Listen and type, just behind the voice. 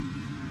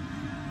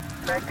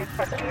You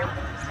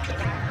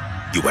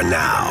are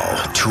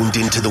now tuned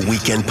into the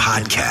Weekend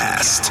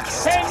Podcast.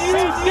 Can you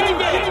dig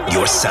it?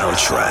 Your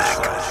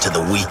soundtrack to the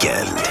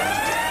weekend.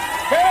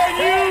 Can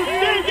you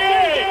dig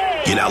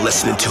it? You're now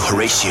listening to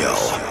Horacio,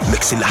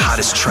 mixing the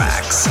hottest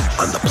tracks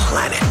on the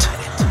planet.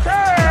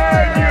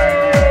 Can you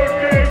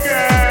dig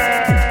it?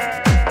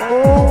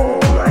 Oh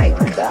my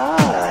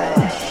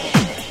gosh.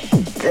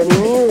 The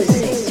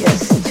music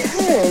just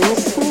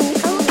turns me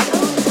on.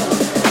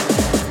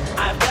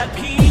 I've got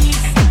peace.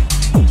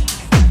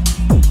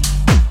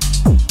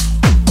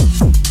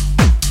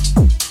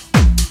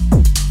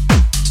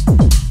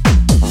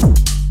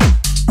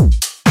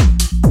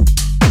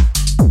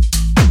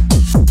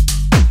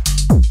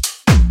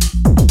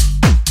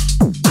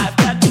 I've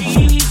got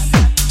peace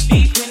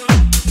deep in my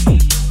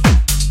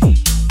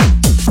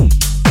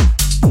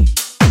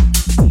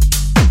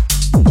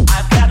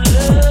I've got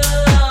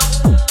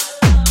love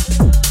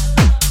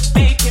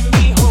making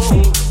me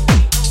whole.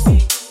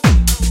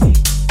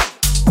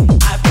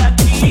 I've got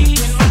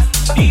peace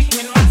deep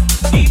in my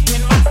deep in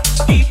my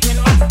deep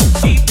in my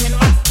deep in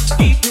my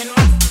deep in my deep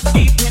in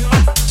my deep in my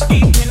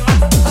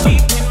deep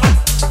in my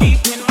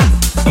deep in my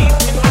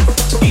deep in my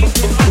deep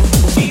in my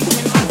deep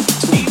in my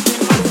deep in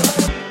my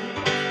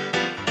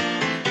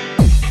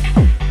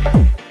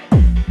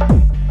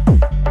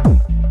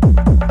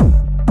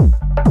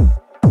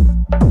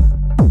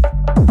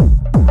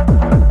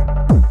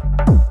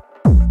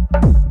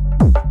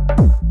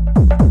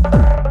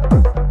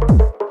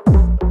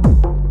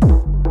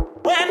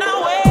When I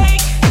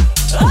wake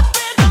up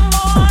in the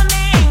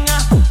morning,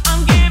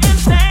 I'm giving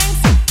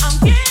thanks, I'm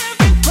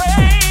giving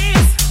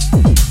praise,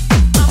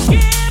 I'm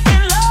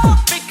giving love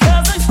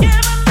because it's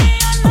giving me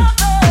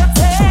another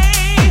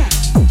day.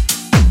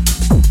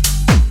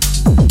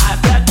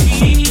 I've got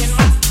peace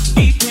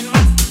deep in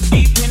my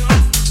deep in my deep in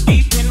my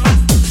deep in my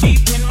deep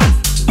in my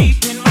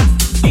deep in my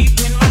deep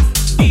in my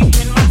deep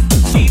in my deep in my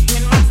deep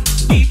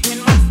in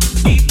my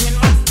deep in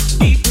my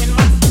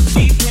deep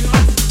in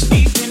my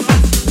deep in my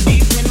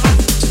deep in my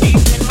deep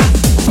in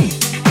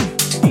my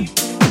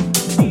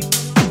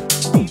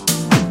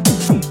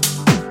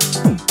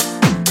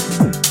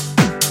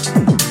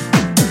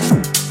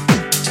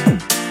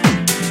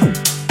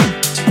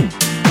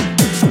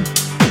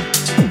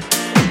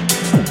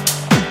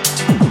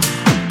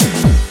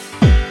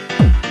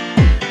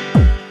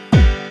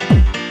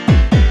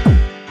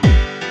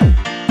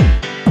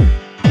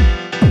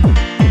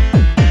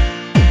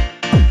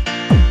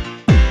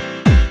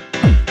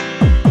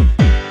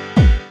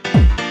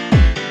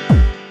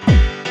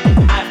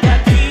I've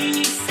got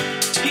peace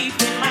deep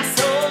in my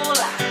soul.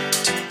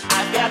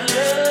 I've got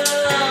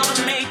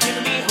love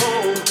making me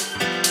whole.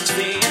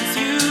 Since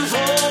you've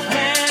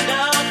opened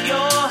up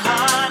your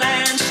heart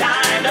and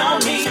shined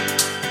on me,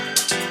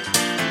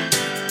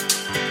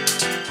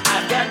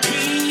 I've got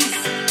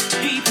peace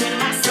deep in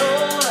my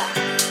soul.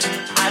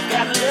 I've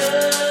got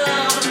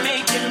love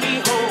making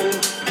me whole.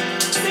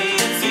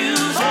 Since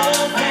you've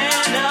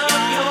opened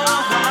up your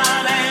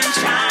heart and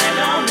shined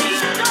on me,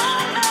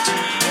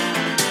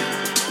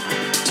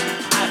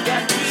 I've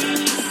got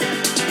peace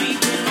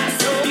deep in my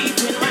soul, deep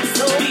in my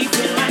soul, deep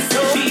in my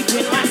soul, deep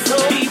in my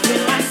soul, deep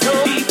in my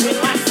soul, deep in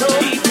my soul,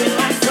 deep in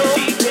my soul,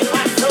 deep in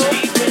my soul,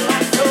 deep in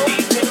my soul,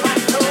 deep in my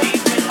soul,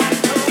 deep in my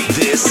soul.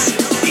 This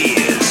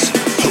is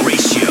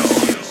Horacio.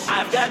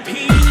 I've got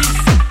peace.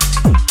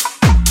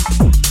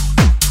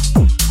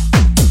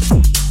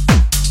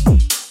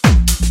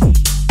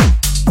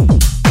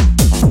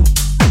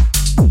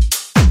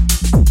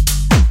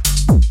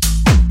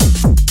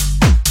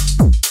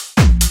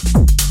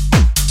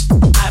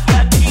 I've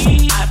got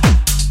peace.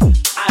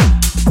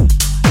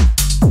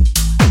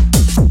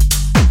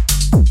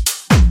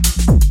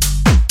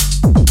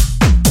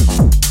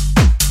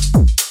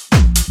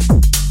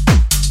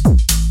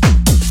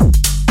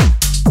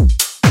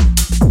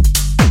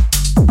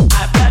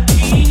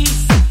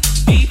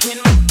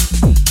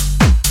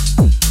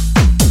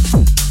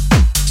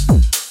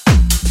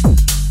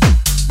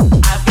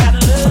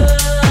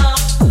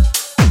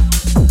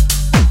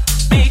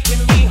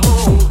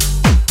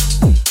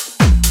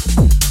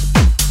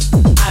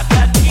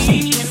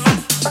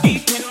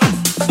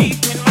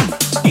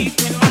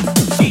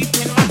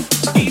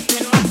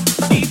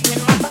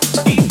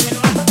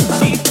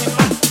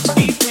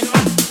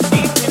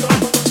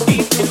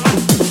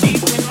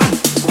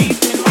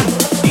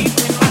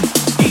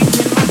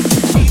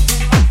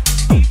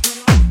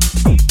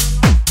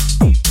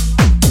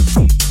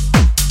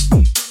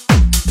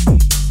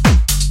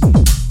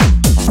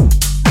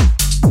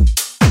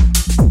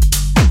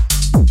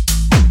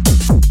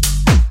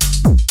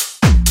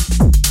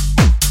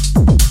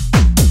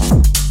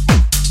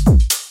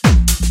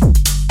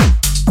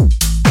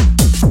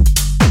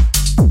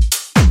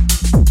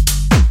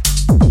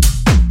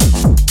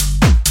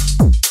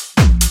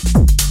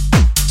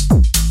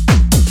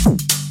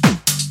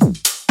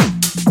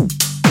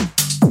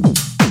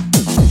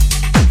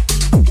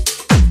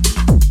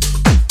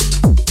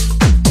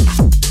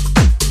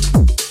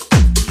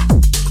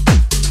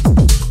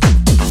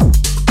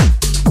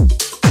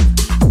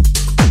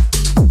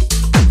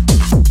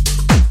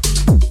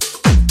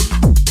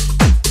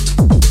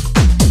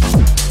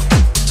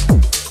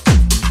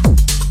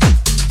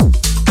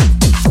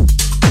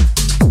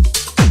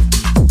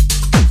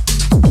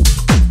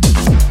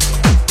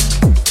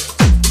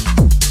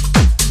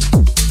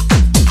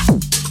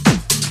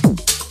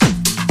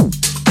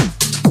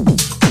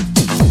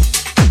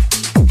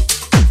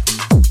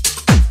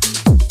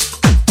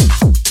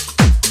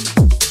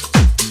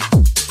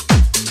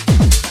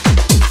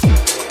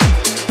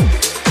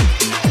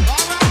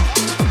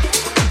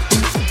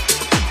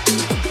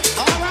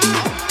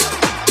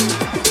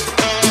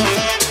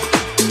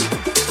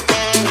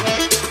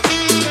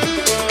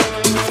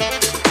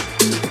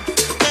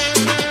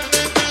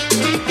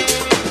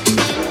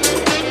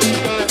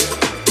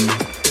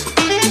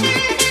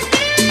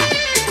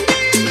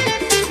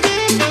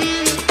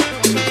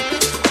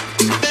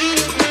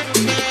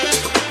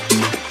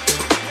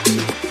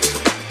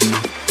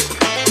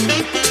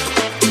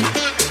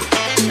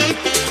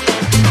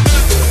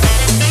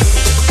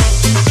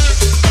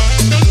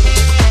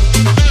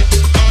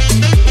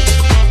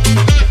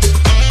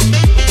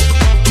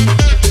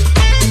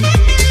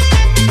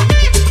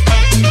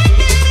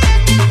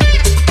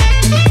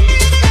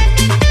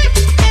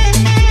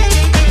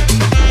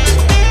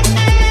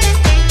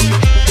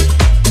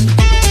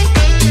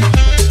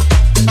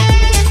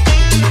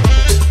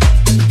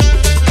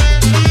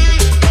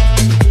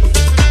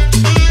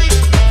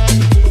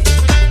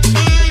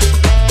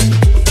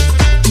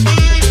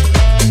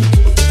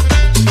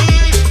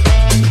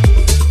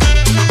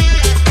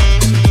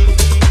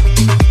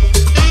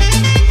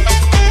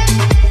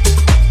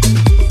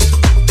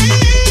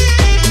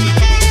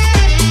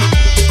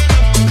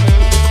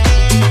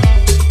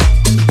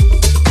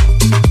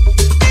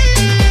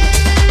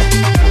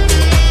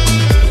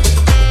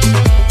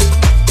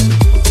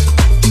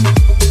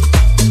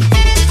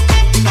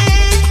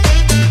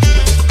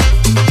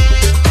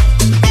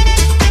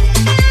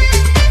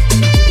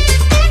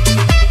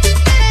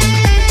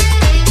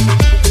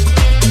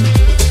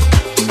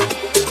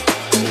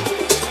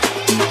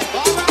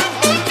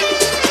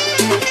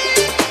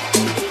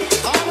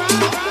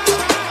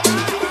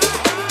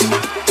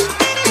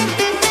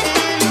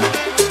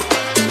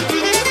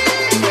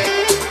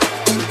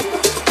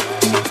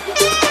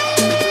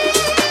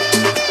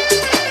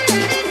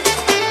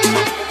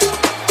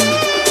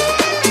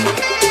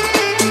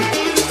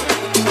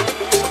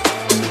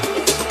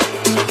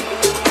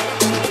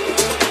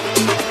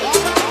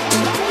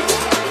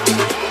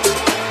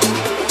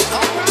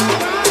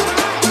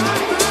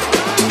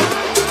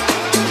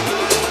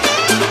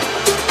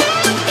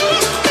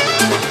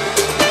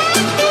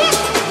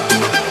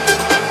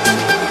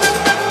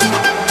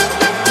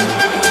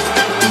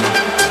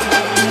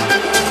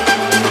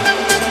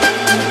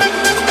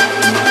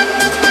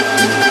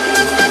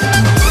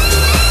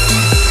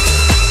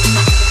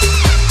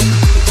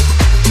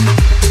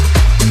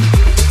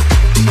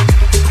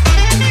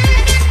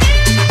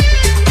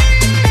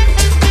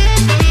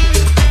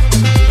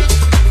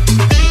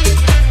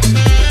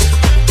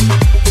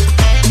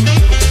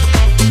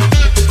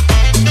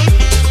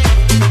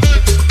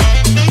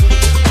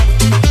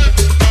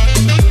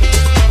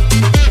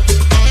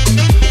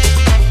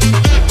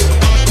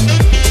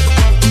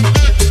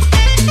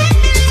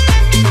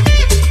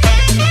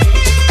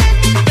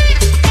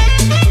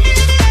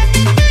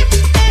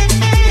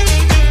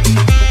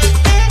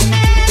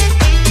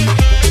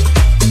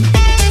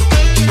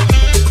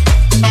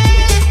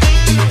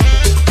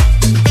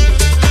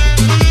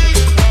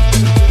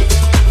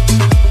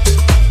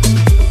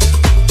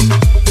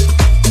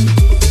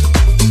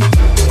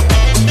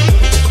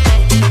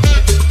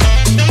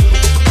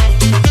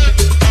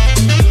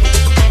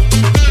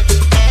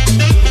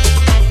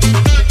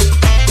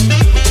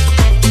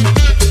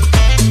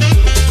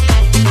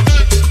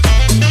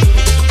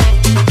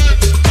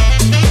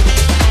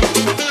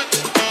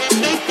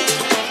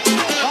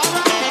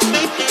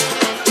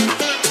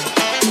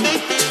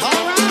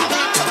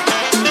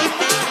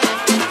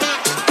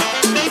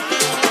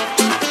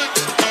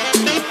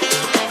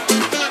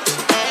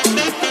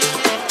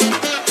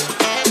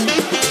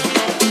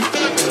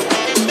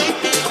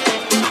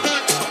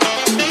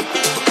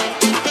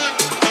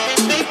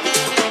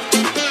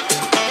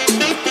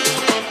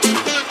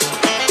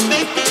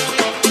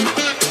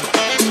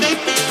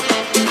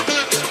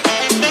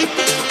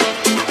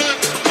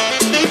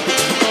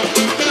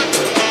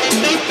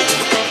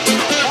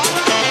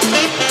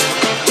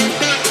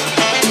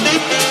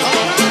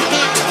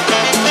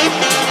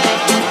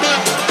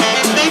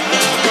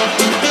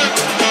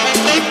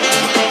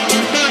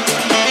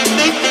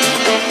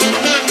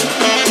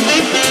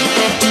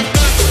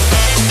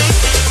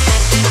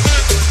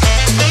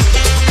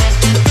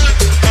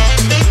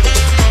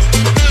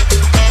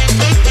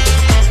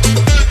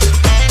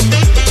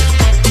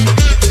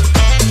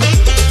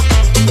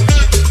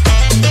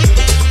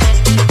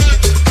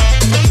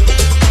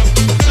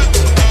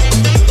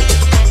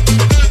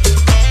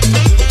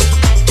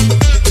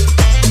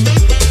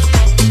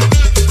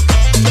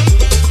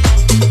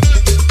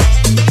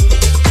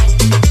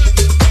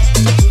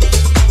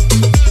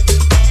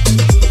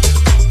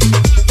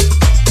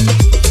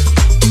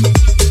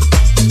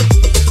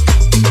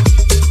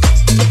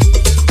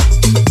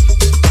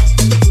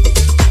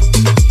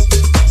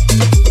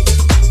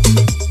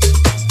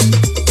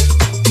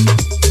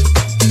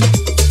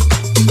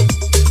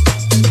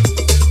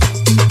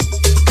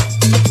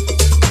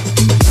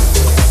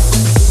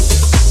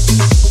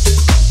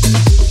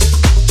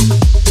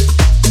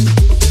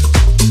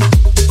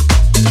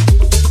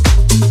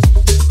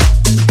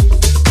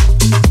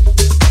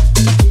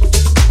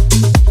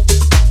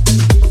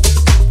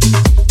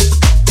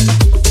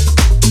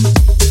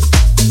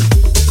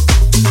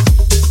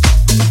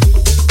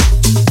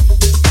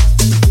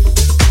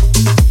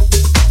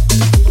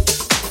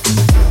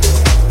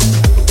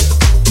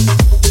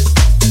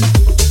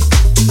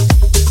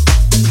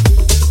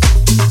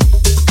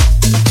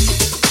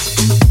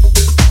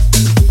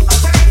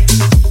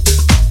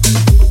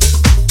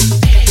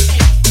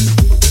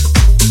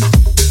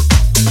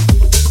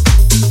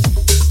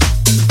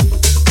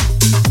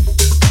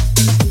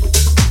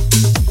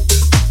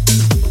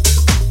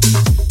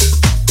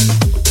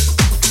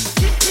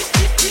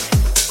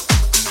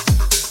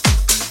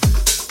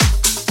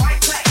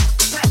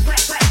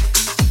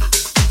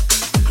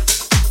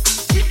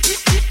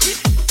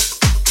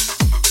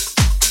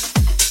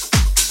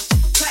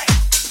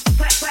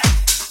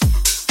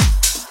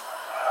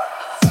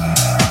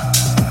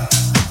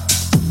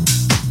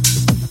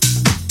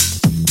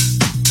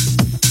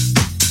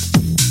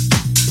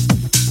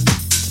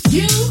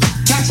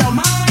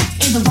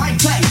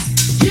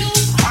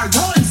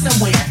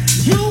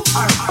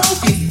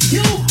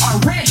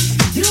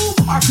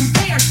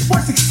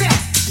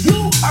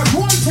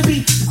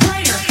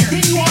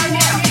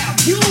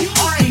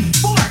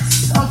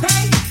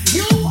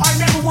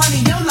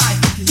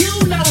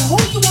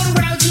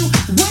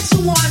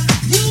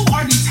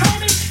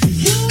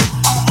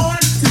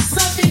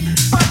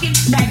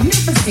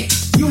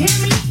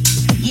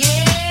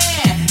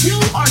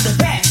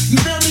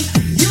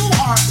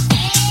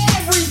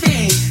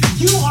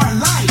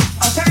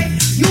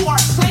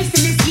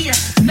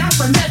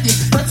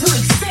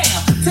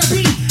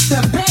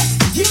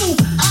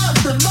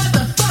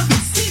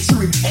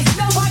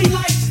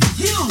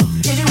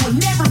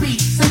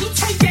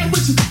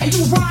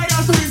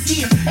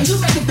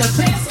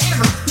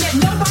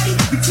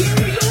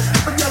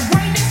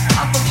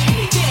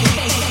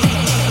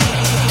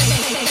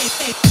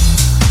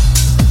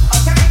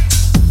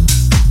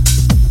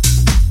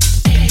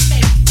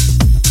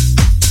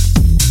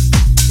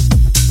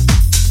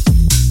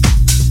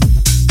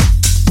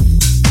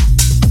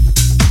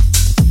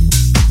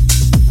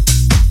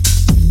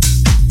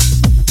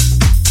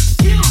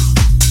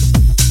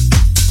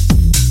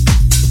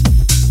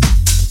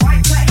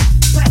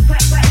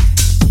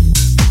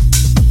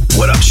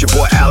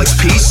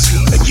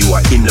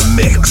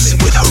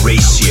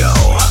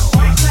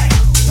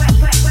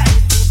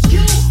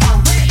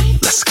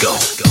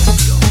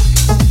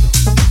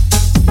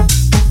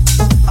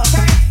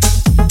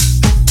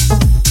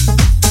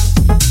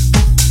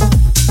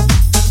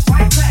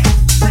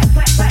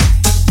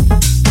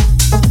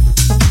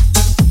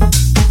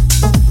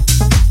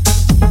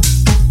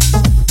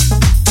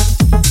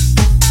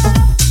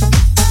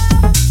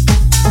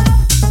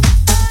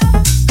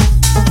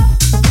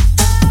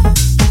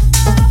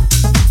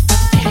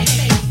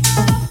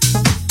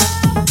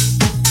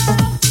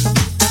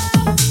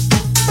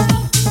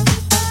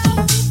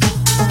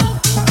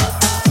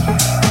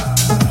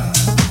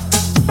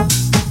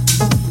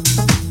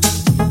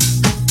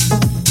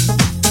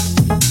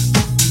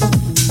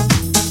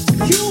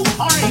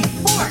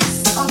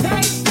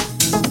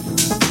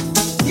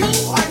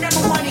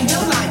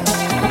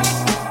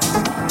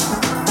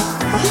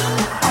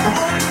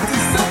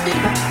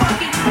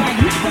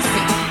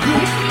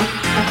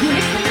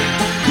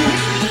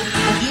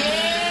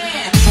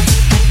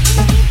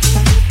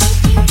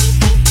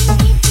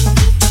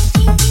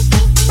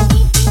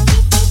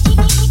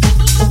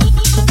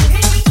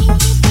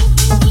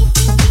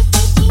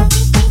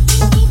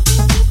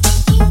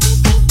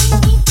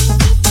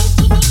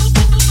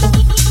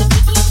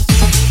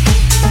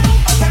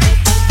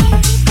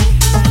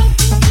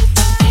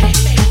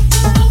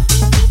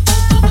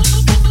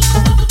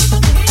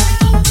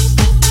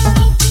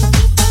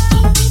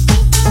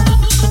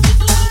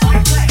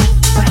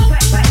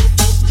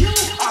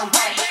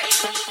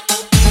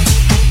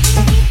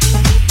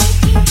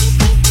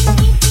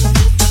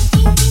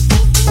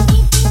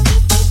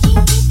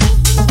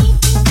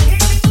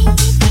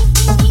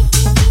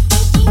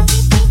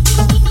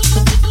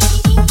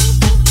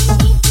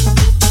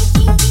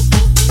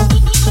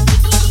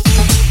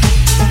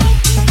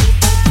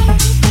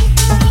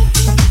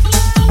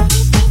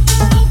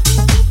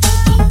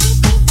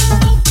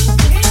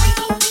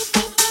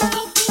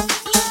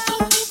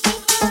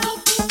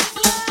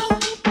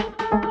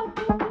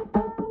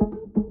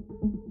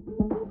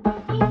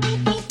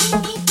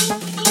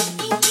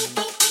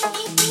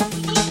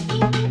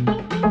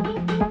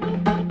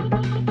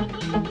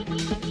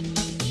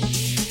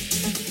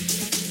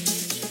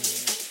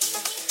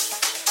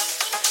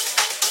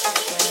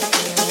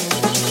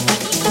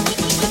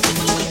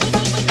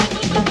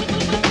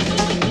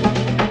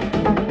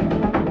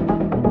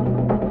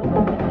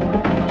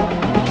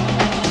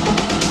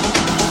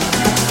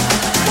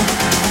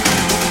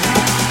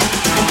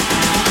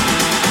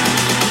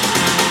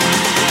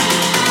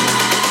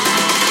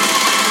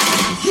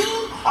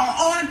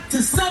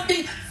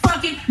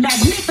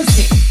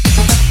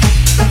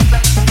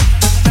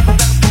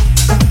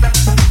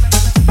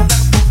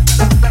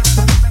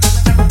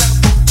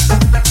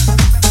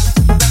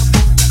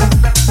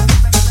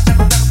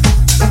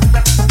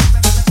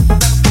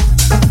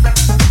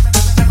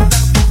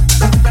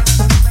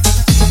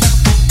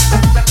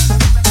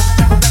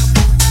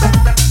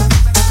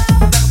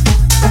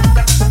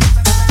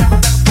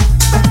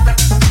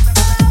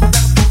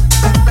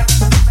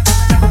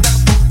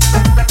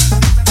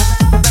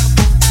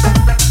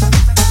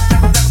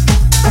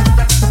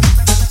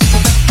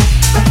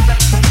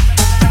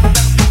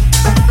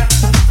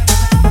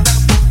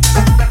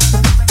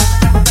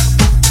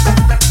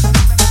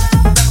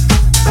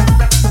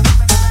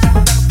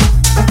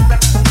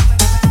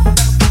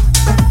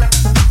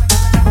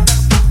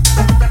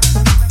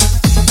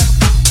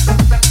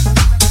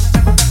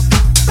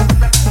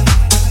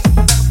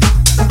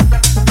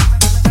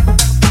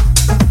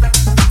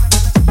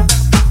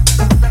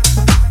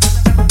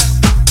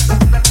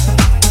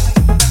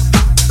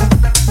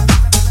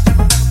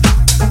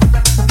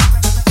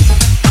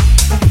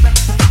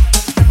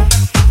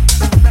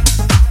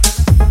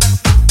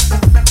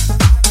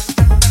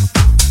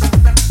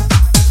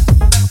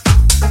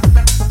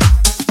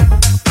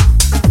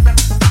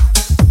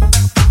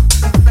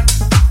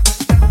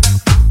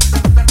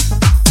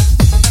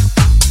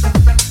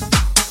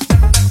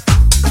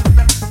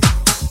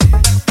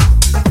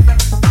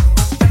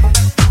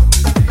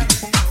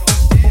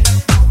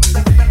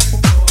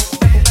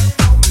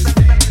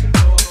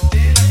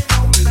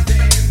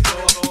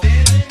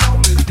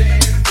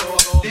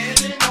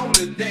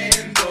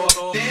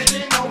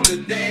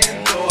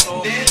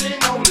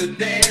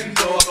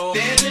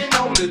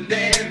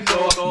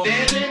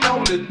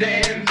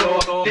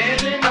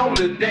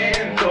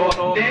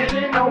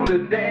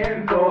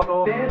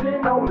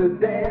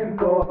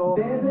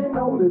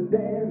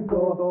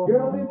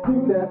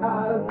 two that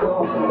I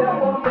adore.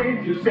 That one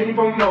thing you sing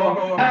for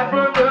more.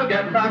 Africa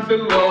got rocks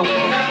below.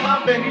 And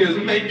my fingers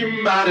make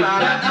you mine.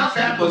 That I'll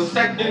stand for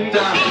second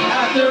time.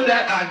 After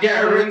that, I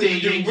guarantee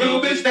you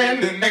will be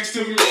standing next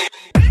to me.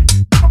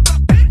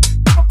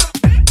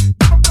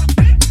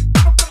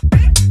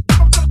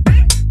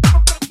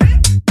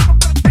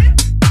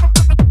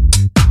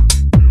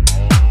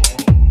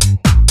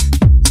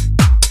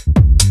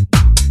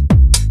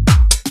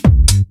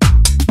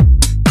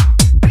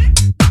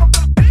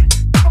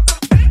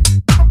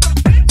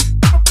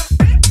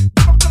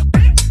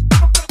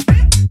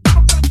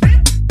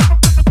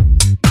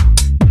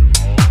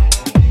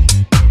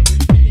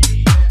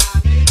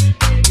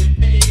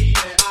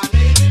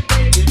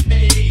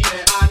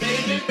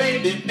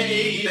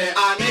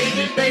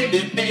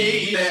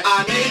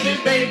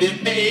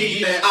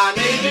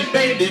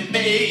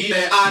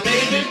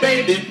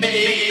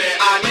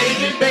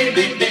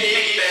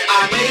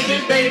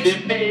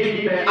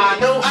 I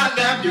know I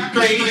left you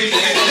crazy.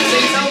 She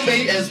told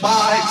me it's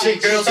my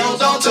chick. Girls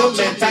hold on to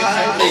me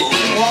tightly.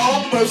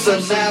 Warm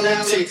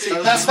personality.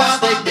 That's why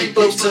they get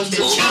close to me.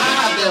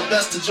 Try their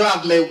best to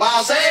drive me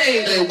wild.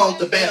 Say they want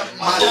the best.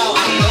 My dog, I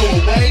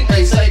go away.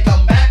 They say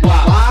come back.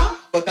 Why?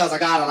 Because I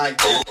got it like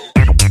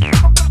that.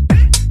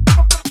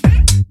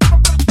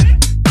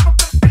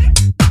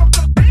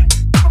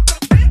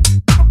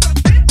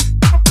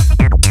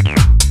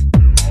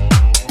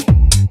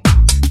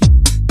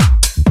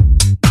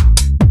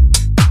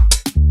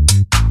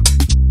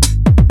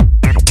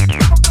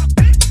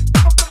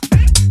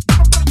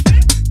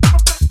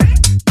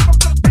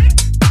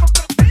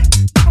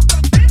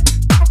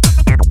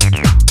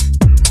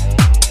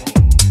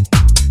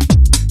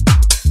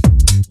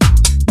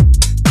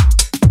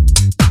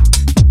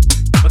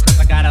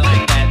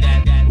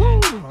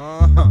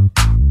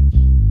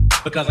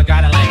 Because I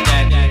got it like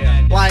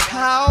that. Like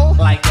how?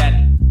 Like that.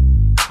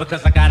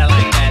 Because I got it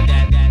like that.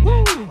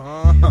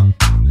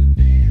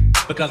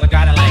 Because I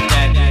got it like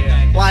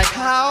that. Like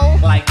how?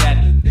 Like that.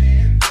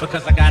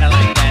 Because I got it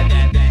like that.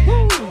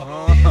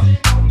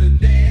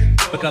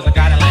 Because I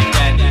got it like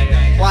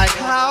that. Like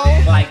how?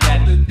 Like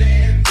that.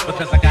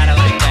 Because I got it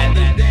like that.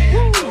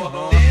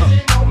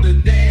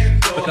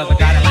 Because I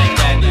got it like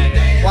that.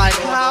 Like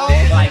how?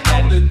 Like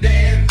that.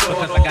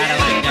 Because I got it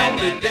like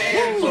that.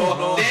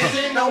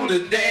 Dancing on the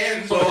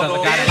dance floor. Because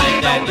I got it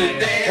like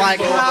that.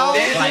 Like how?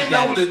 Like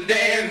that. On the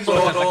dance floor.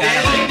 Because I got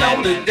it like that.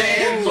 On the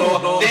dance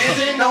floor.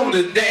 Dancing on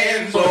the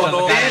dance floor. Because I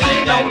got it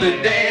like that. On the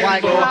dance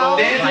Like floor. how?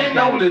 Dancing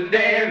on the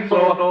dance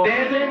floor.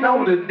 Dancing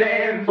on the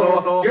dance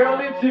floor. Girl,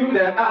 it's you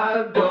that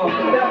I adore.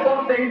 That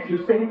one thing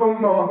you sing for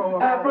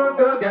more.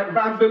 Africa got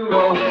rocks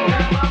below.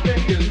 And my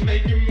fingers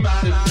make you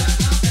mine.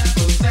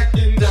 For a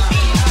second time.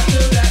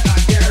 After that, I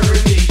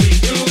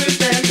guarantee you'll be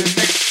standing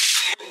next.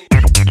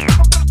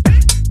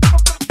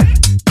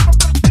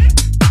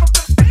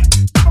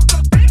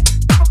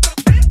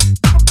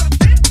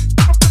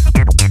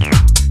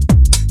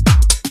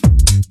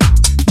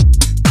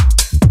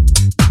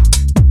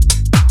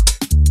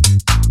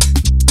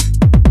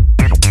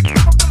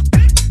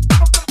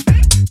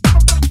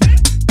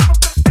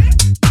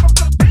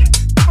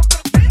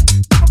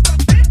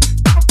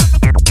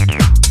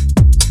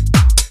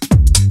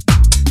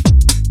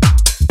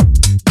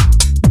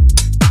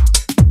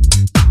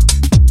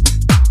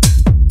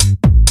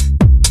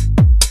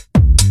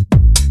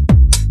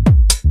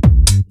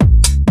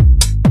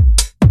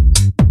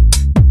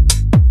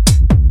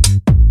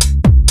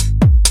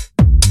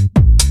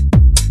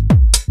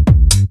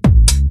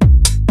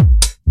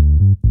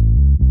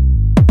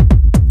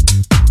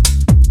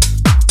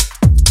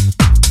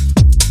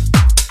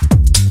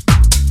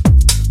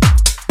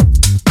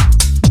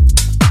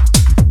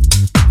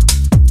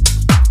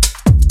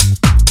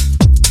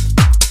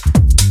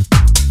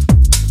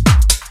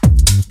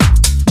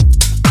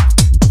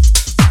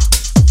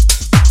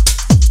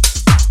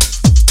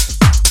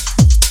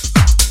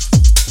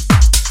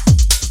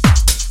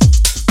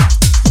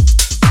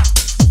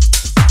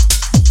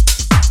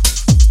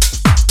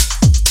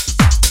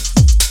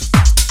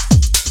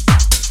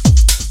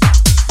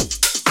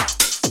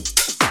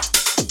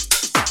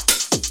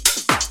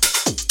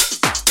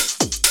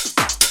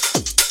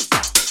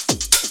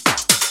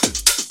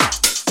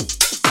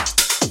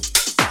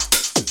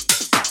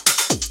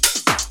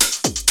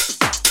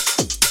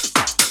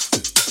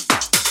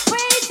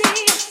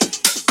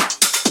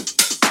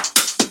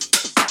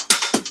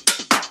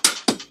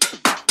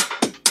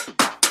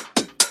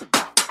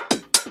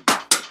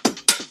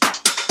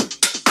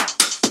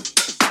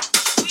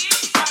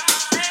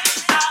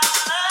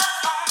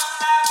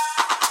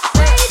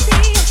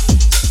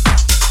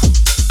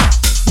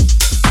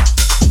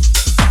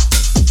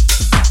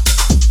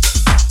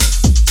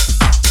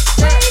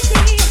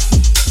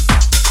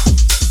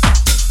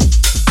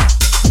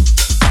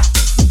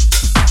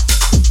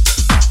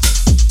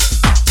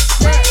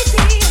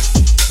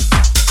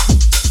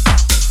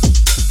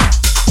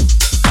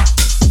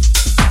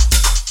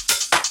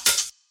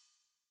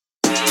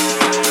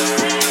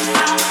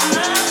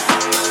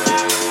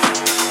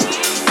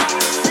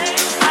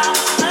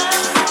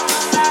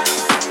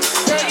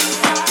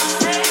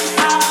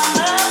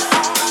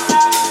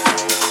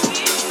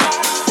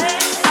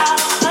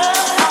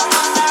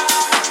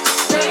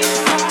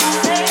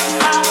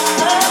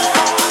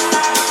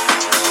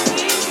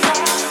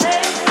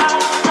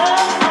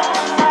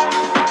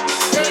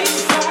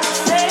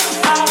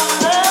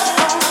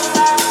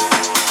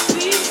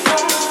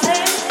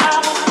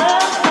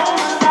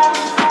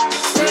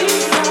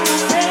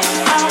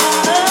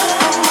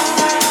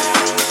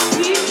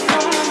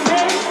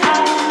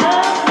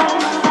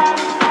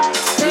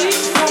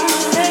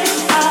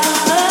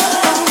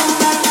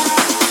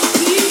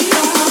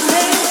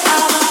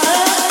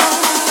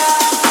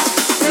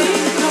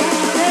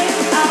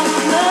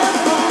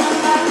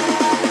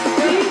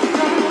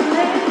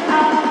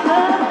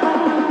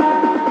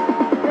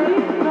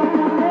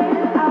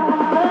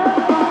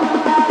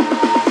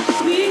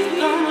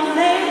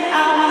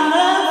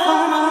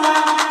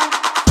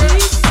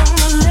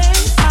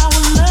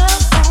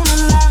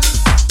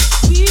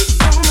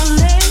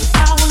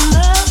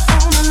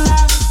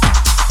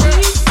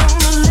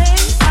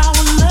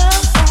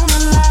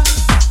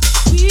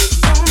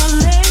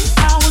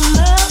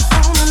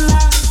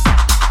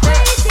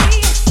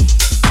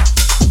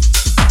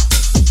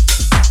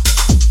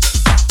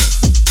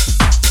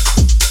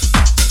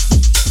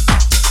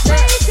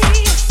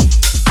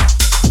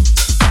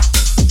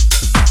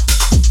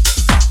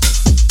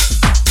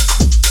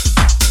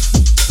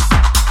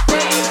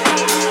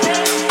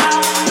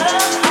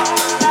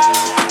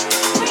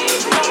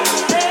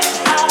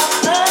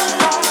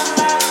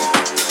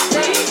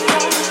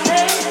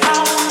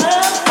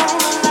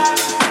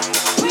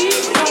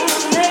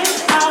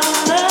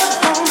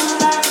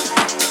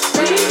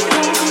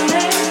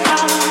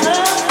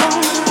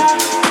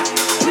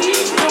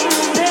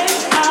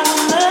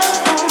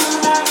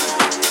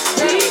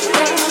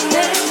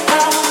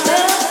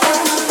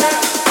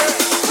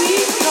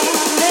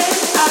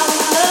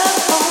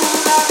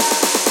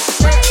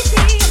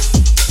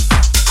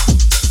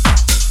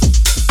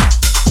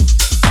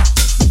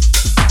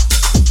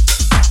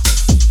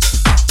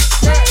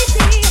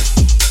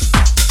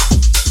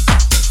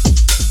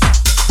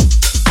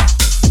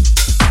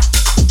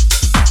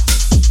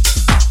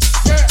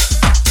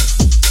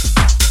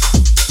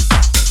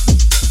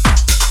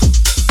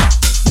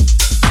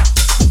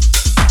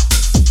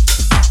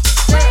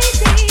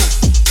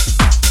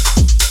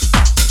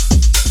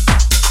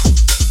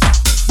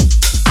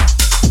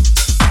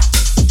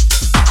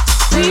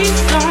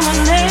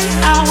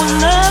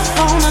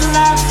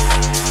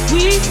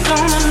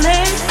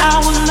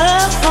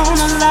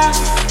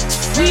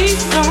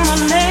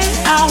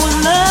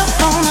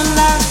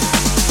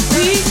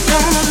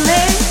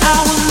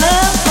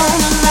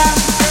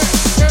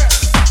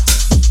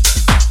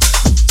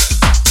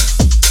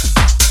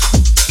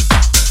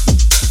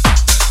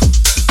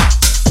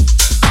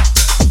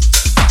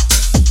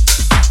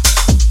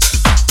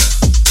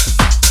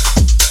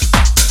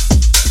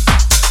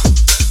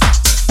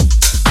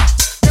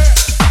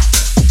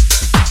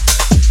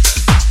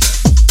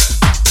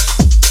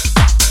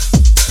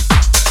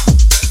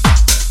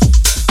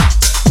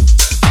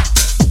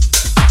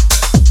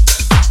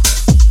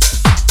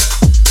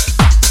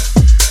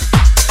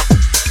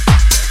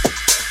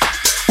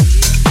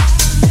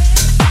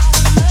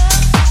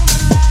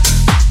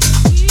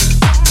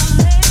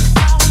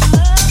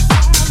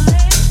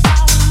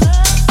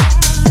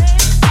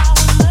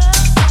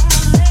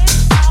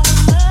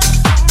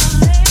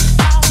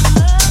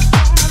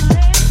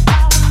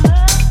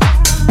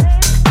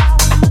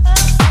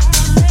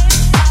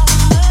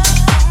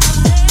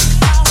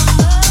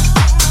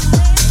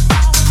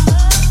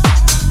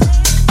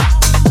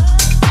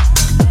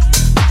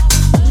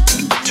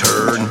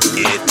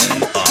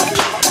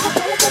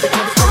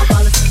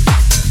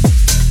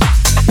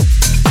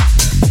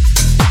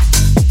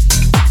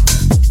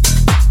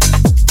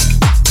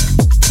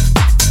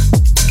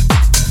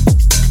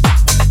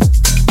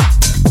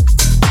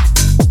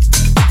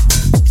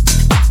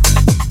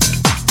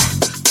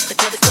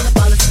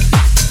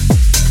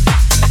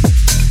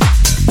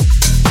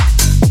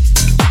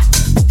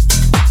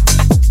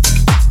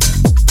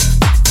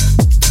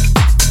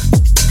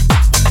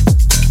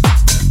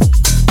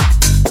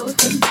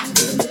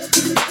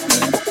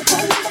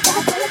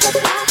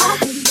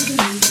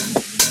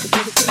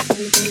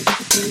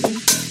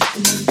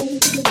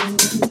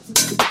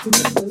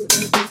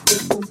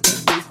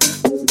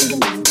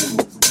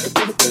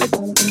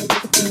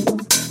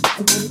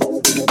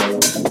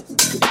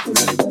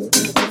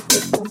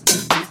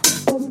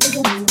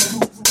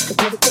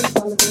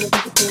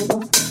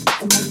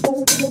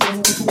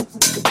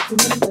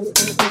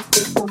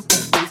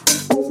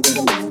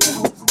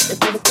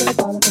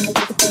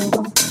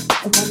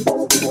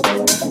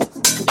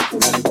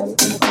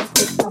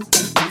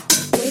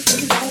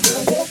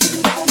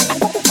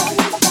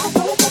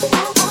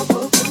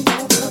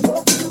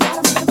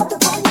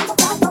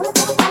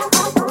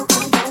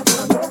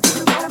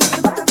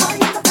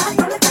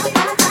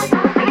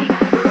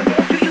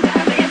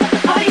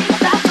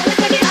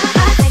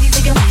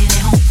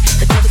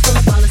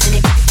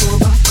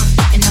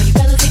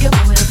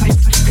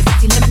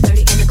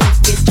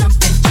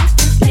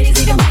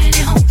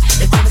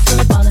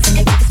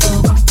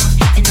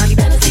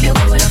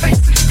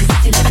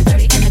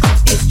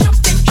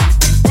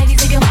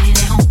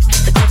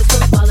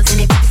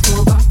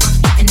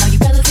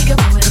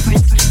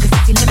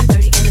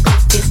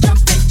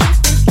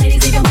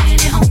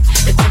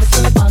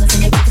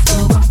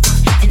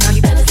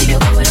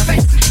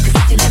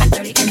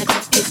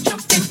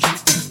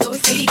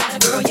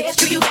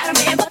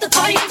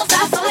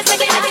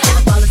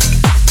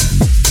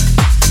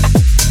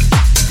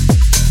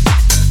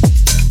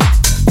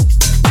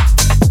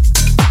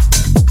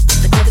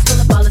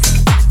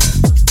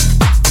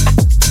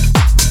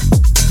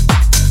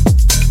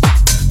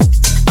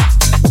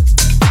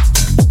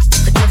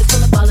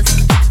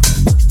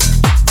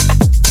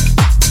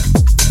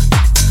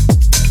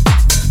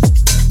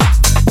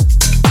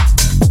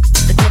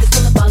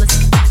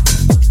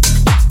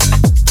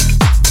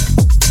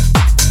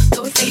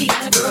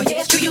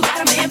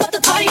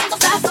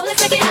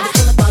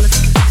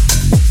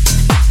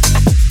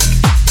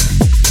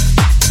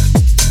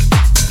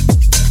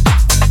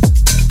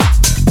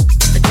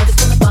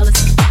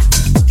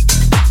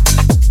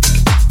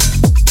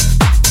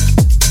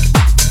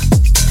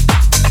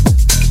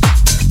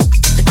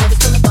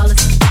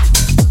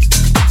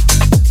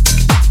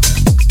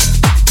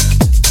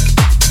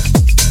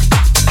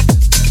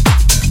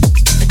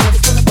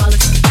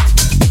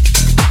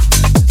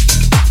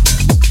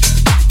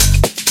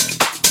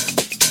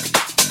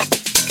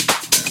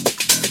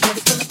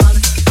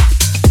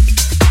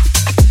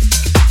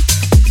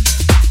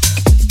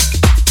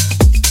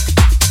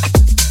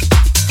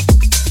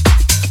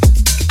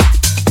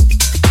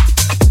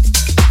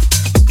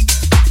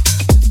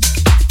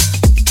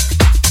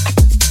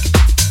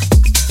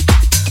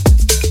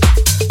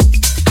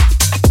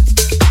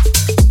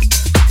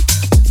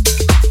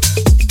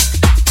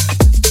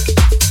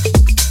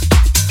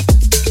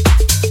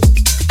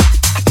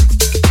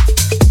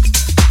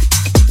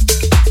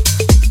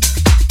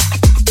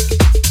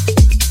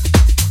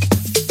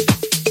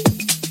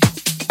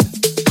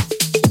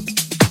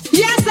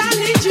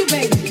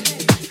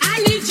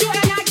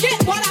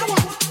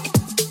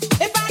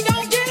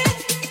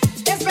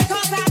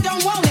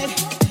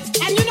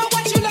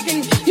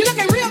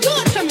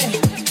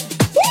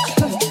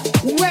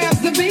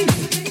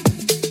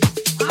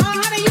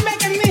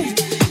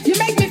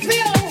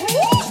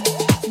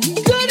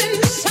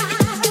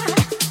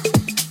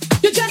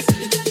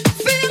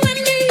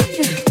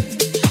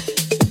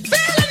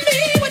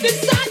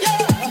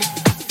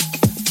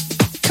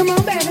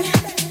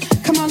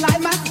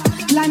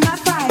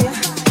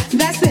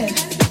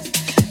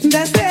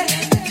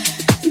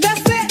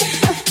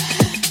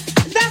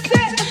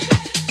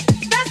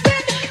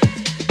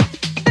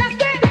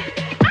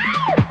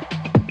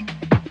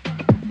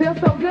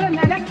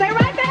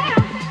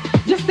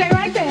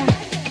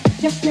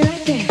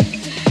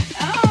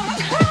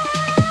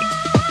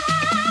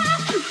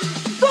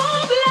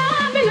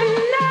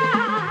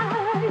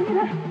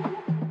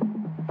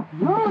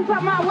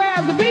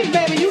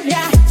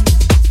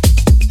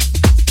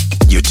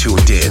 You're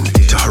tuned in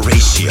to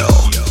Horacio,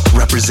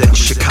 represent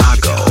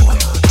Chicago.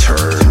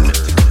 Turn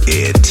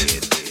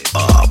it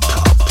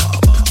up.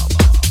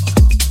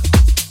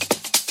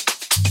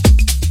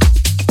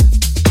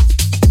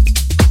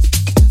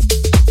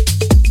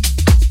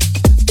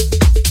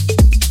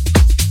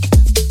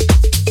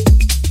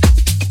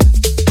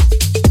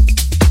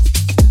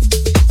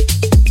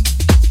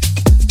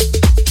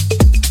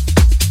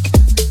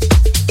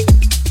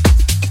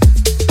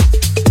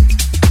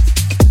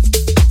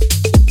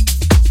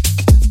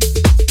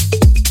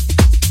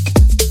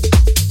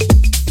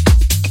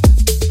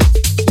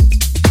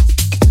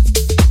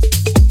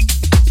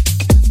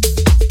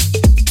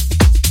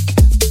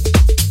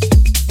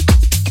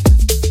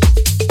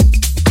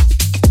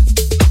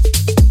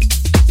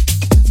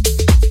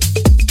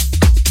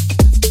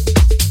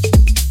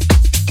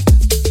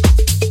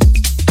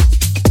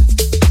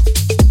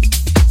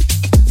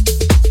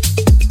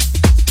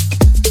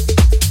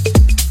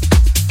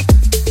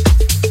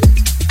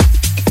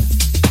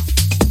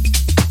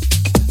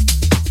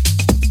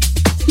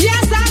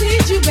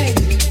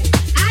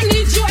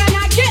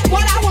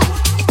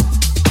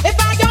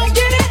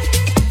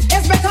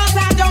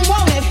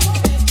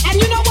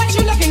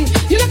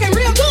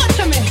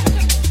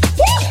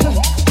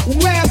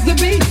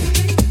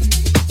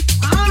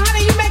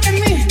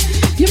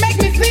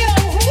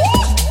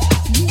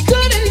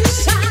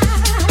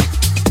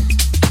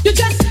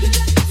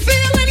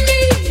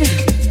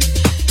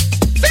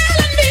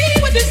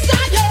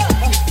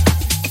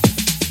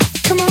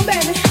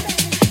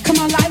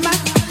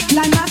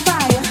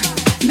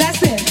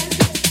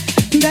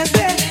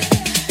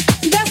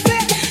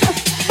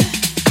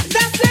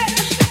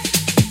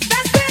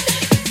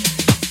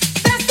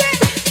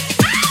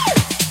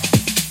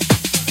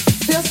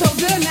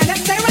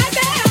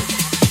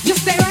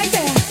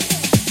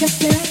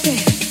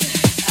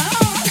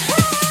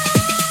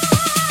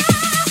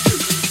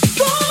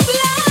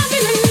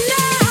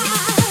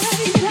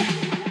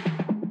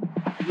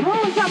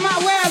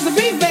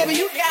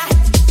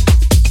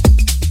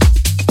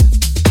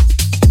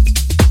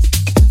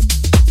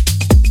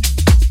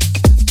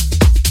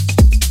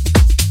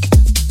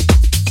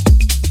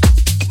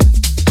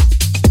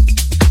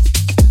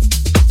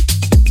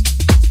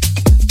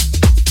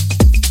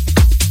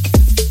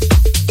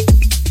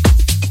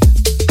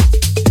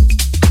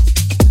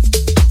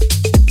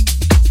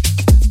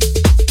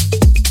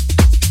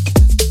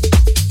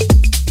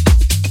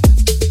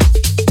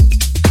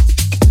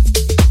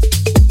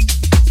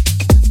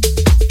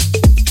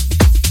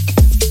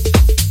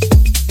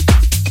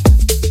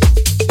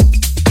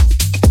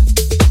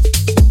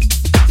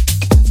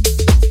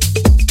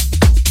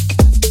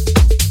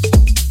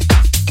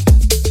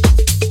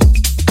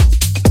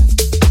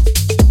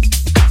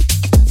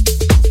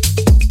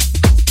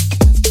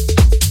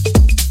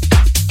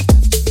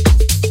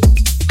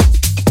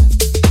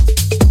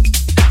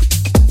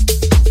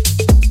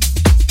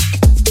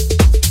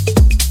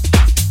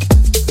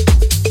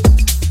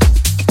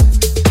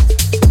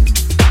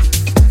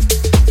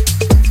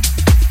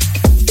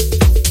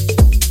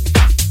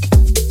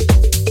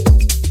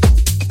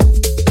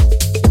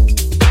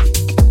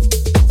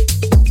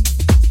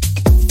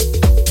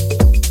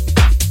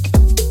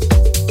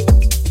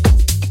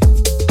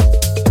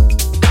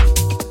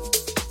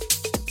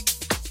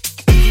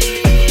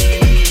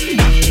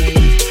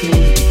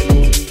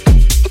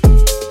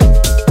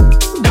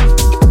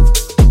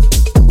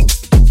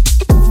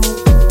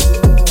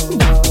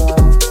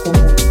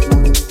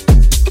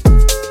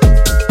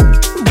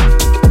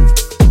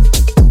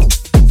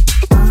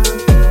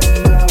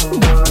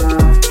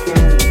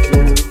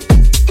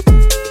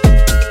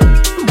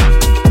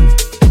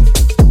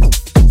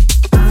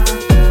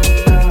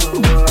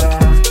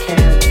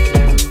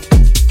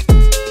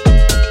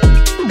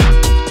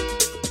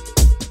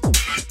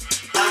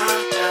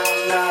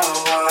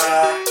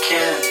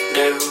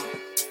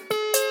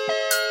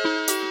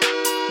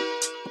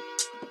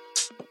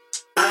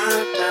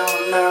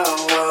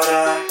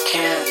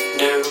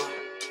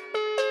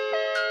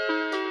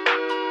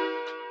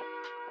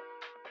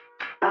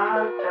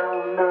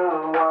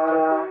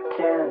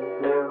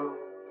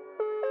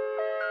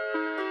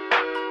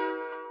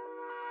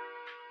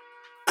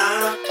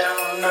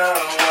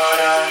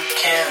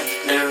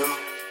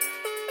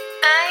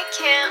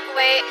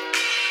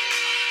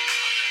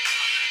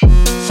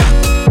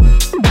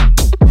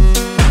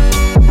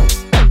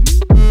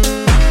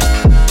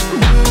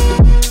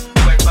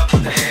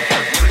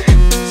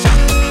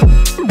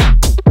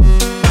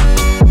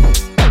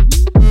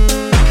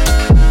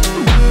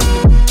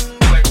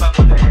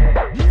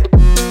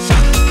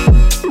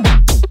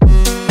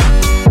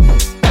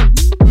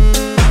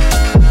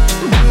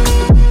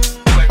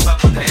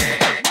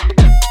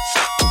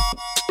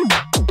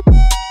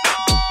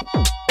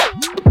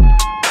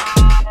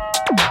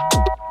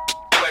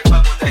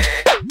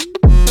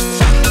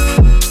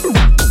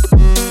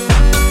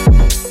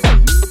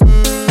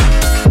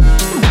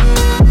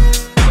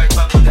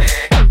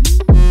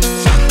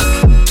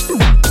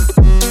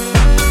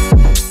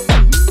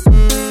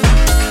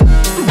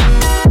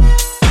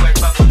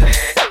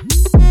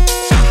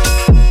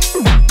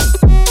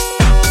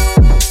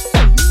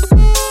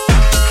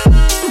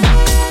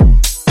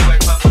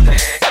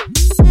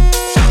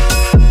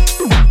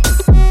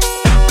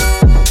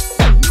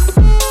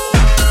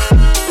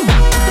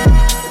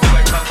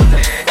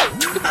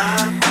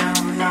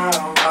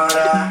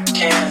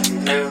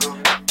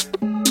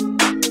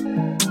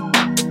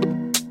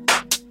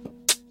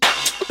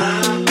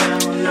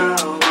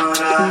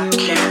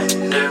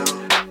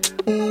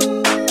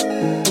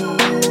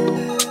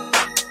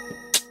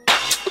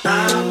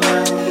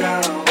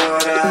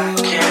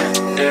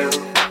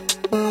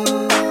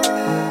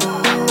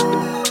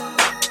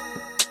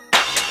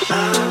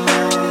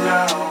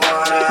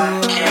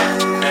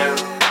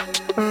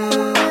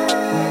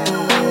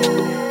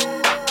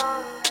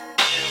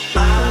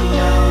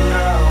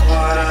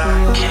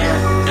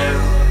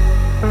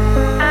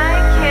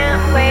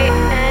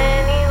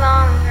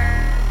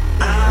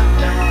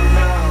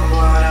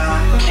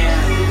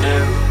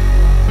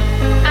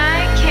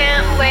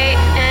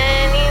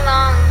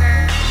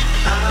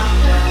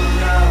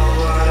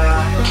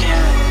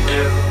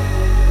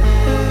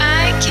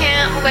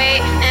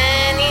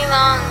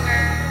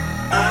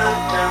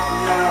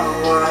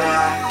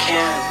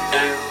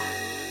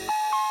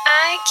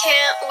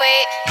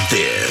 right?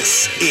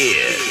 This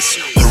is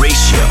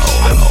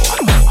Horacio.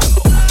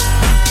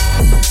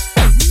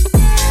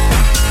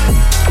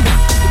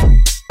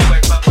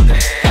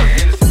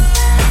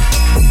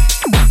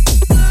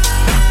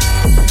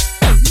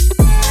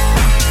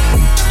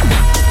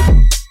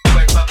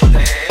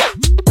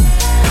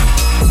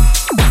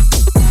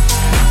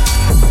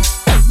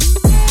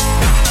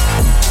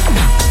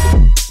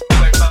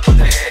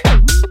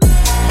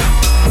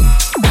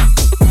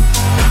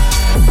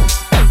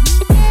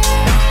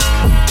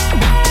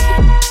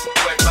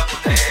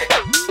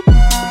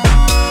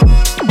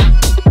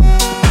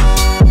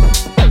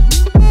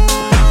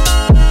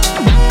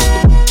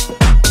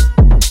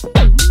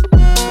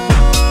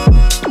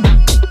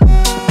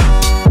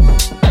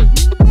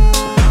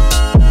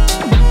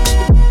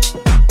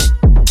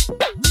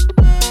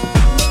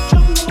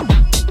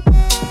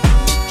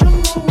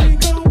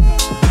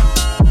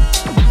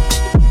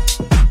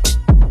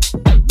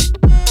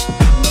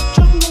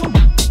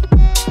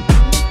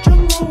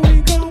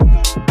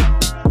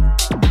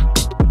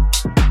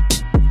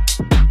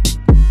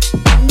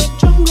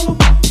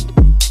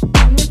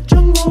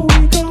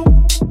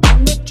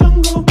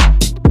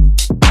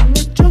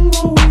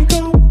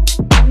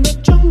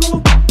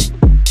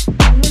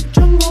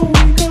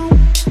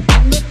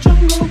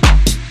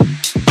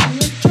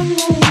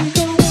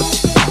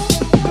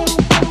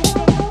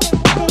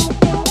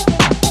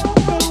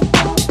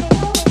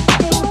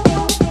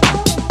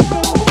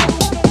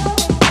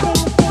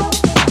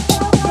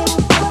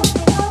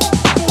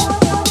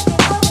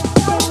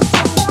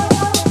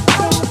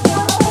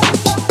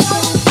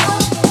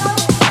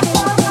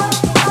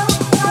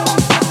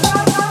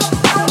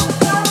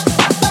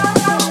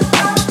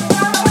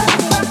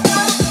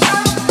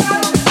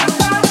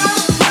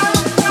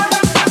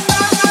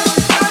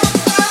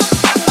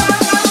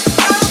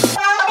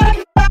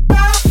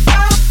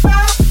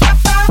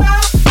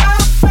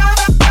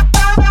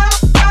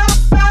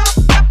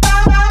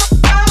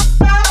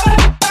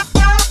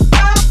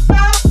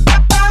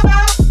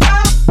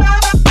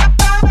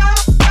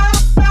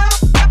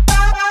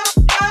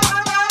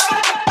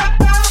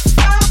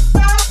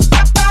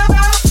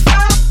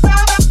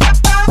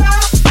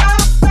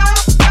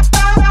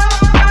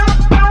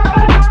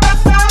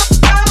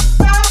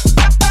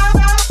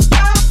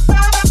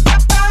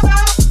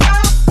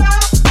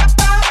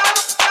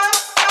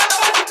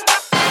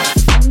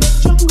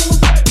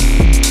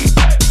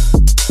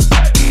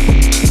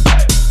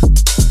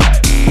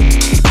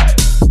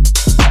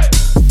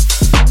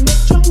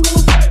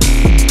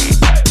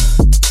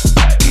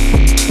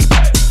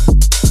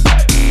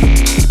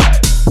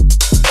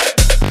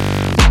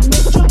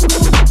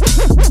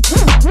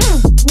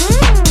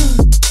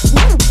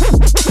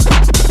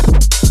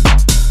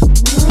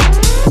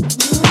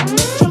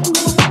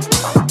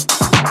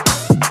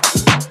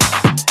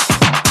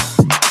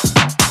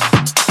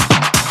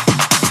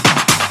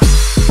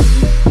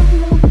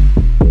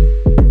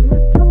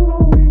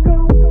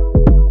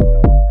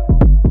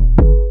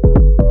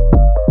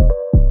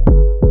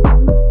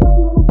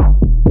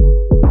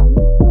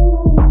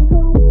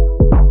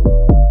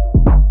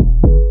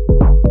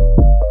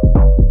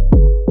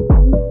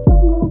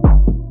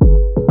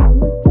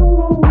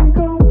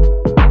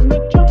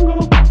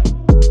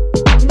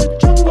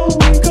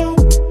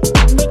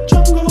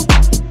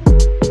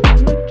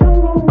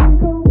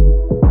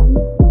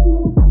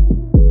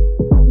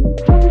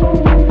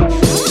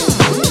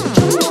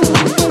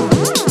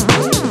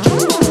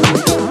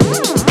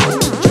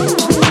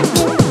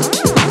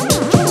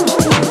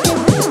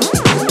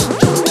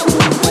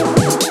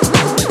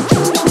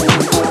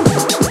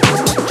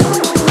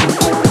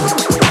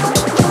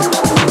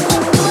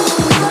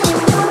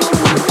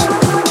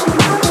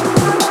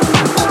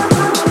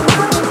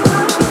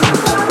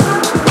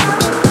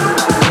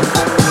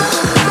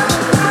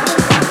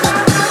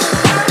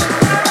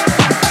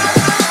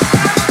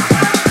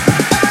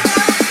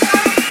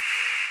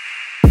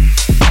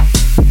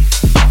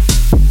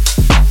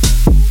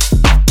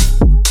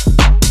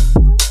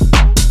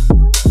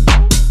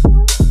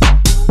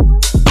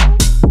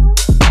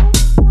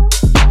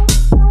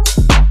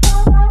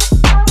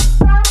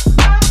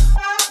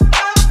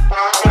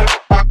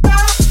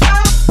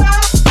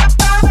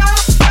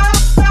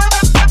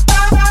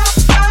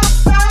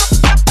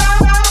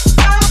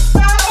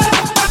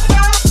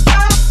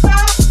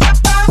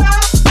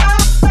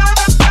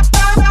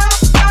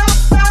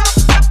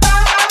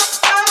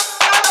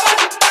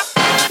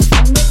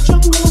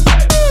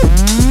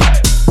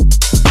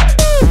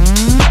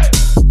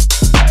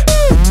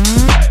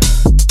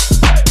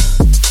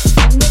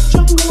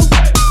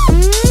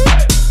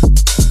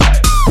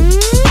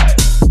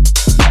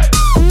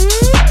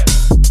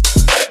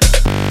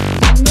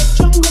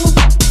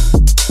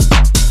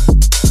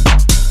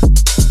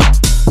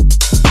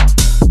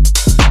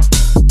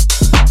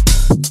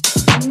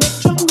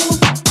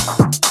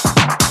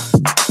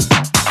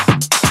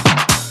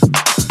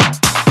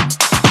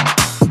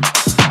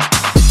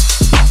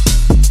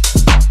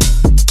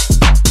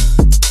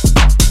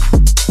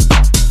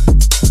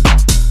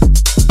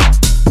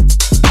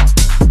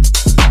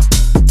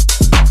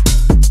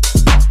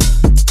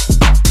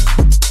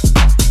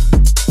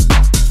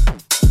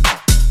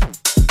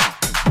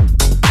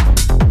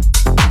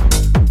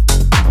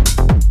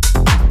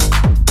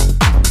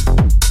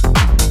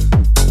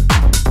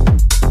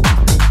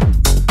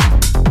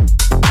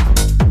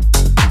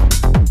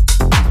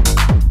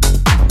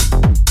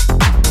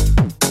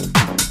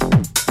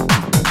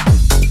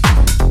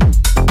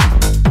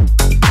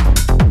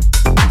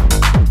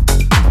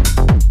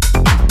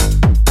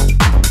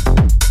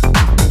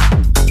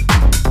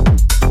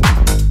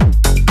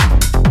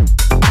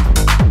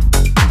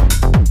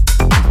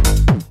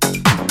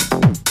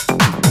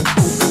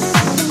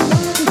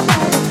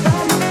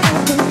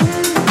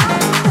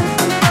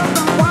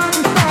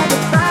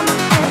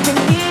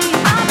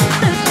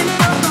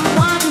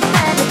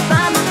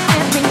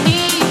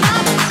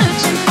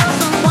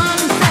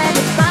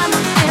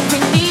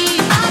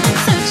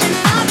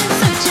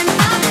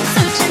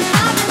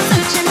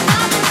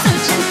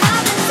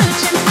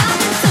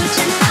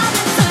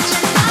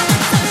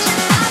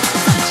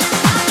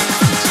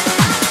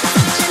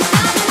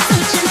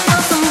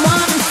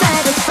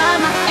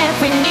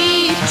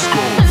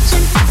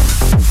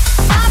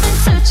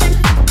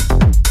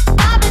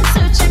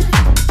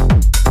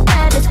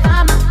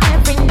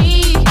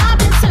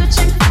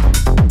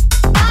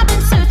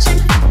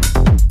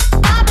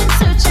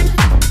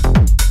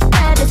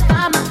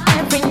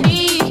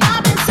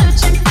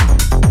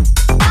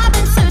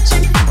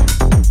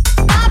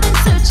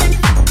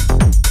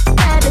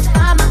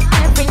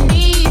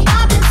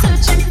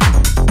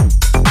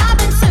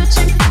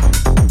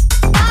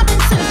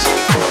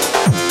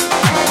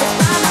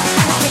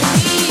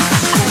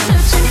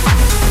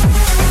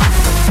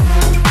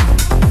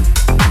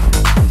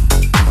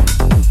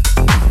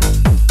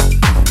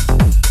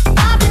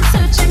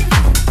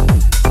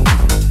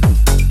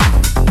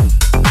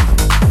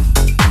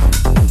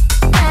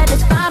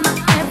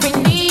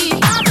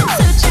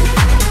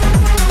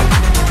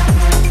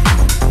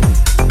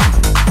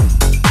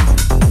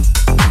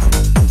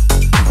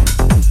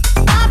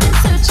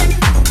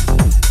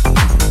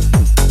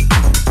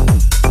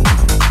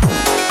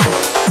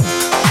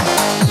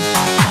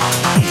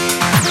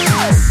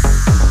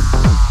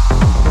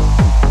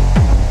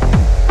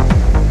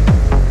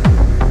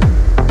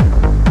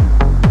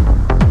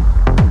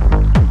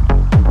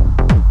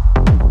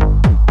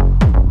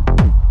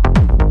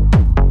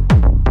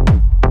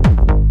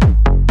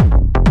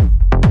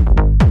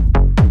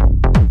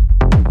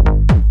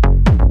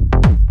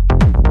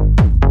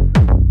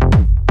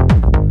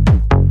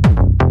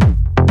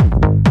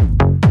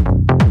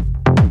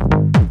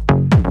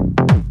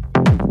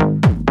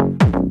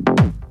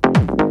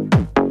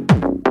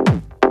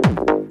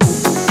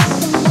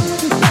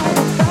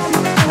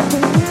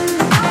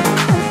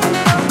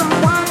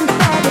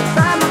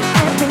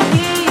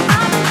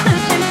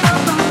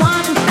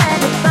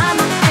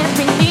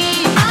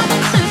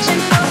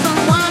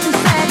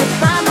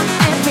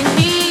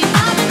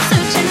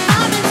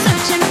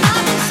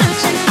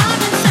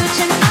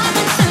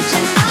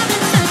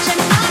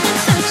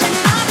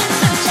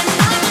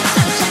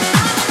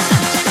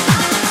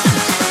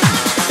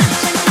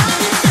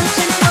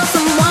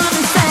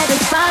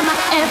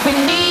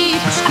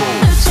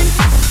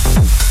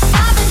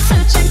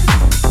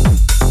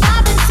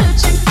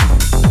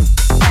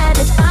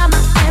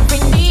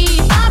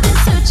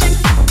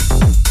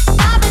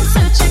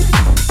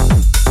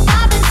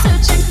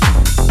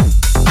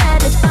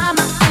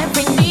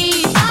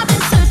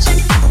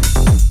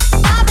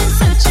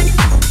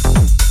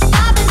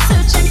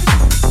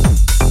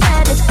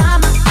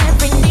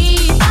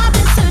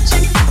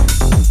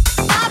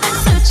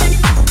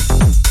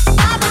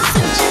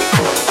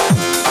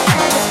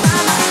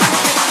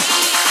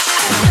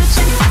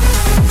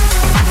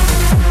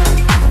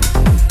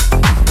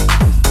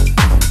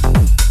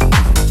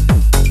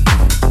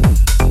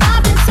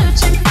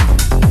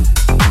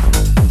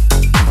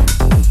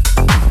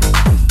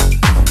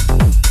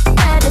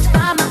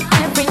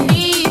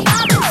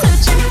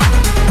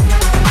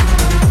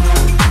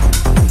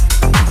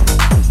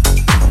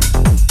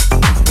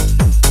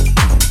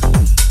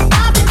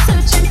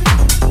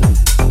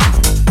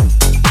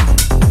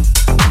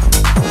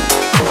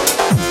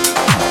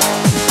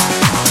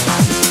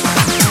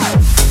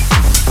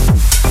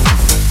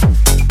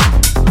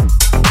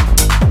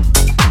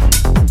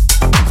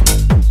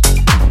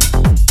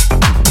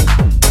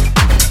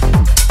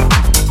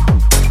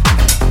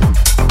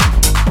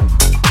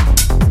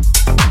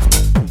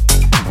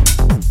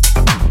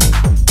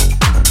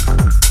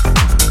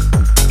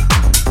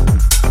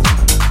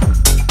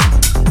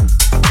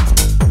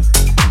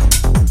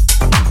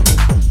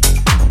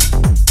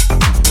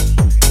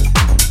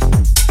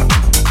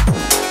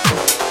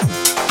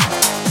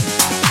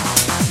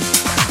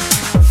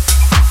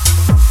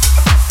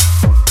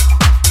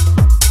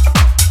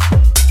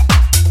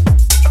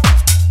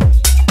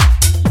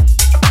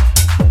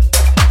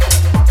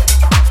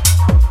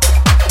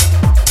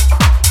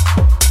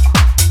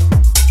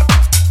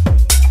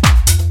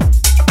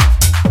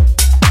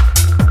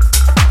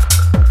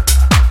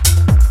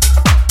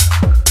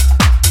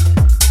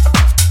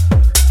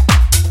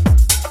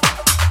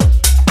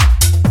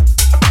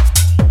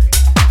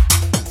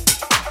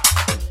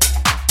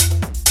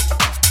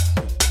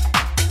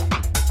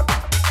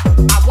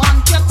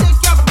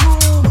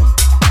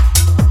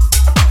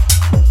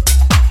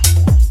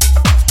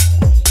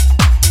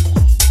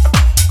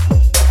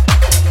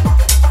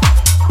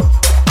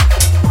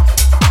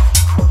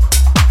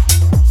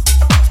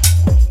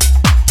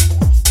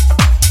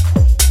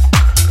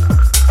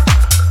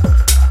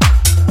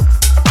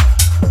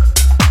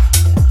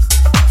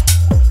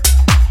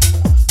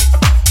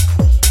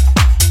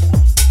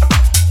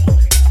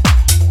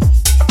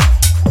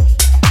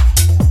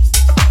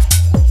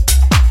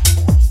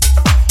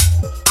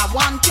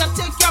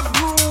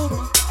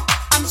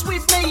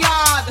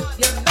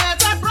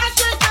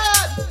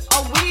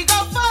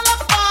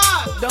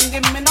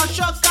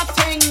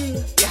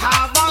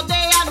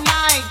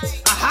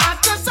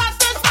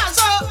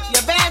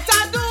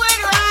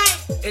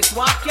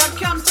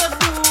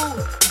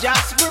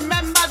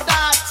 remember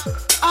that.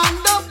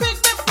 And don't pick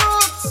the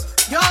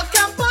fruits, you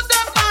can put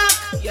them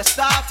back. You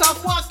start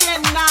off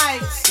walking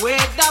nice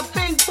with the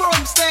pink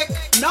broomstick.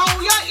 Now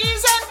you're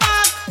easing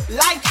back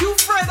like you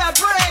afraid of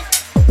break.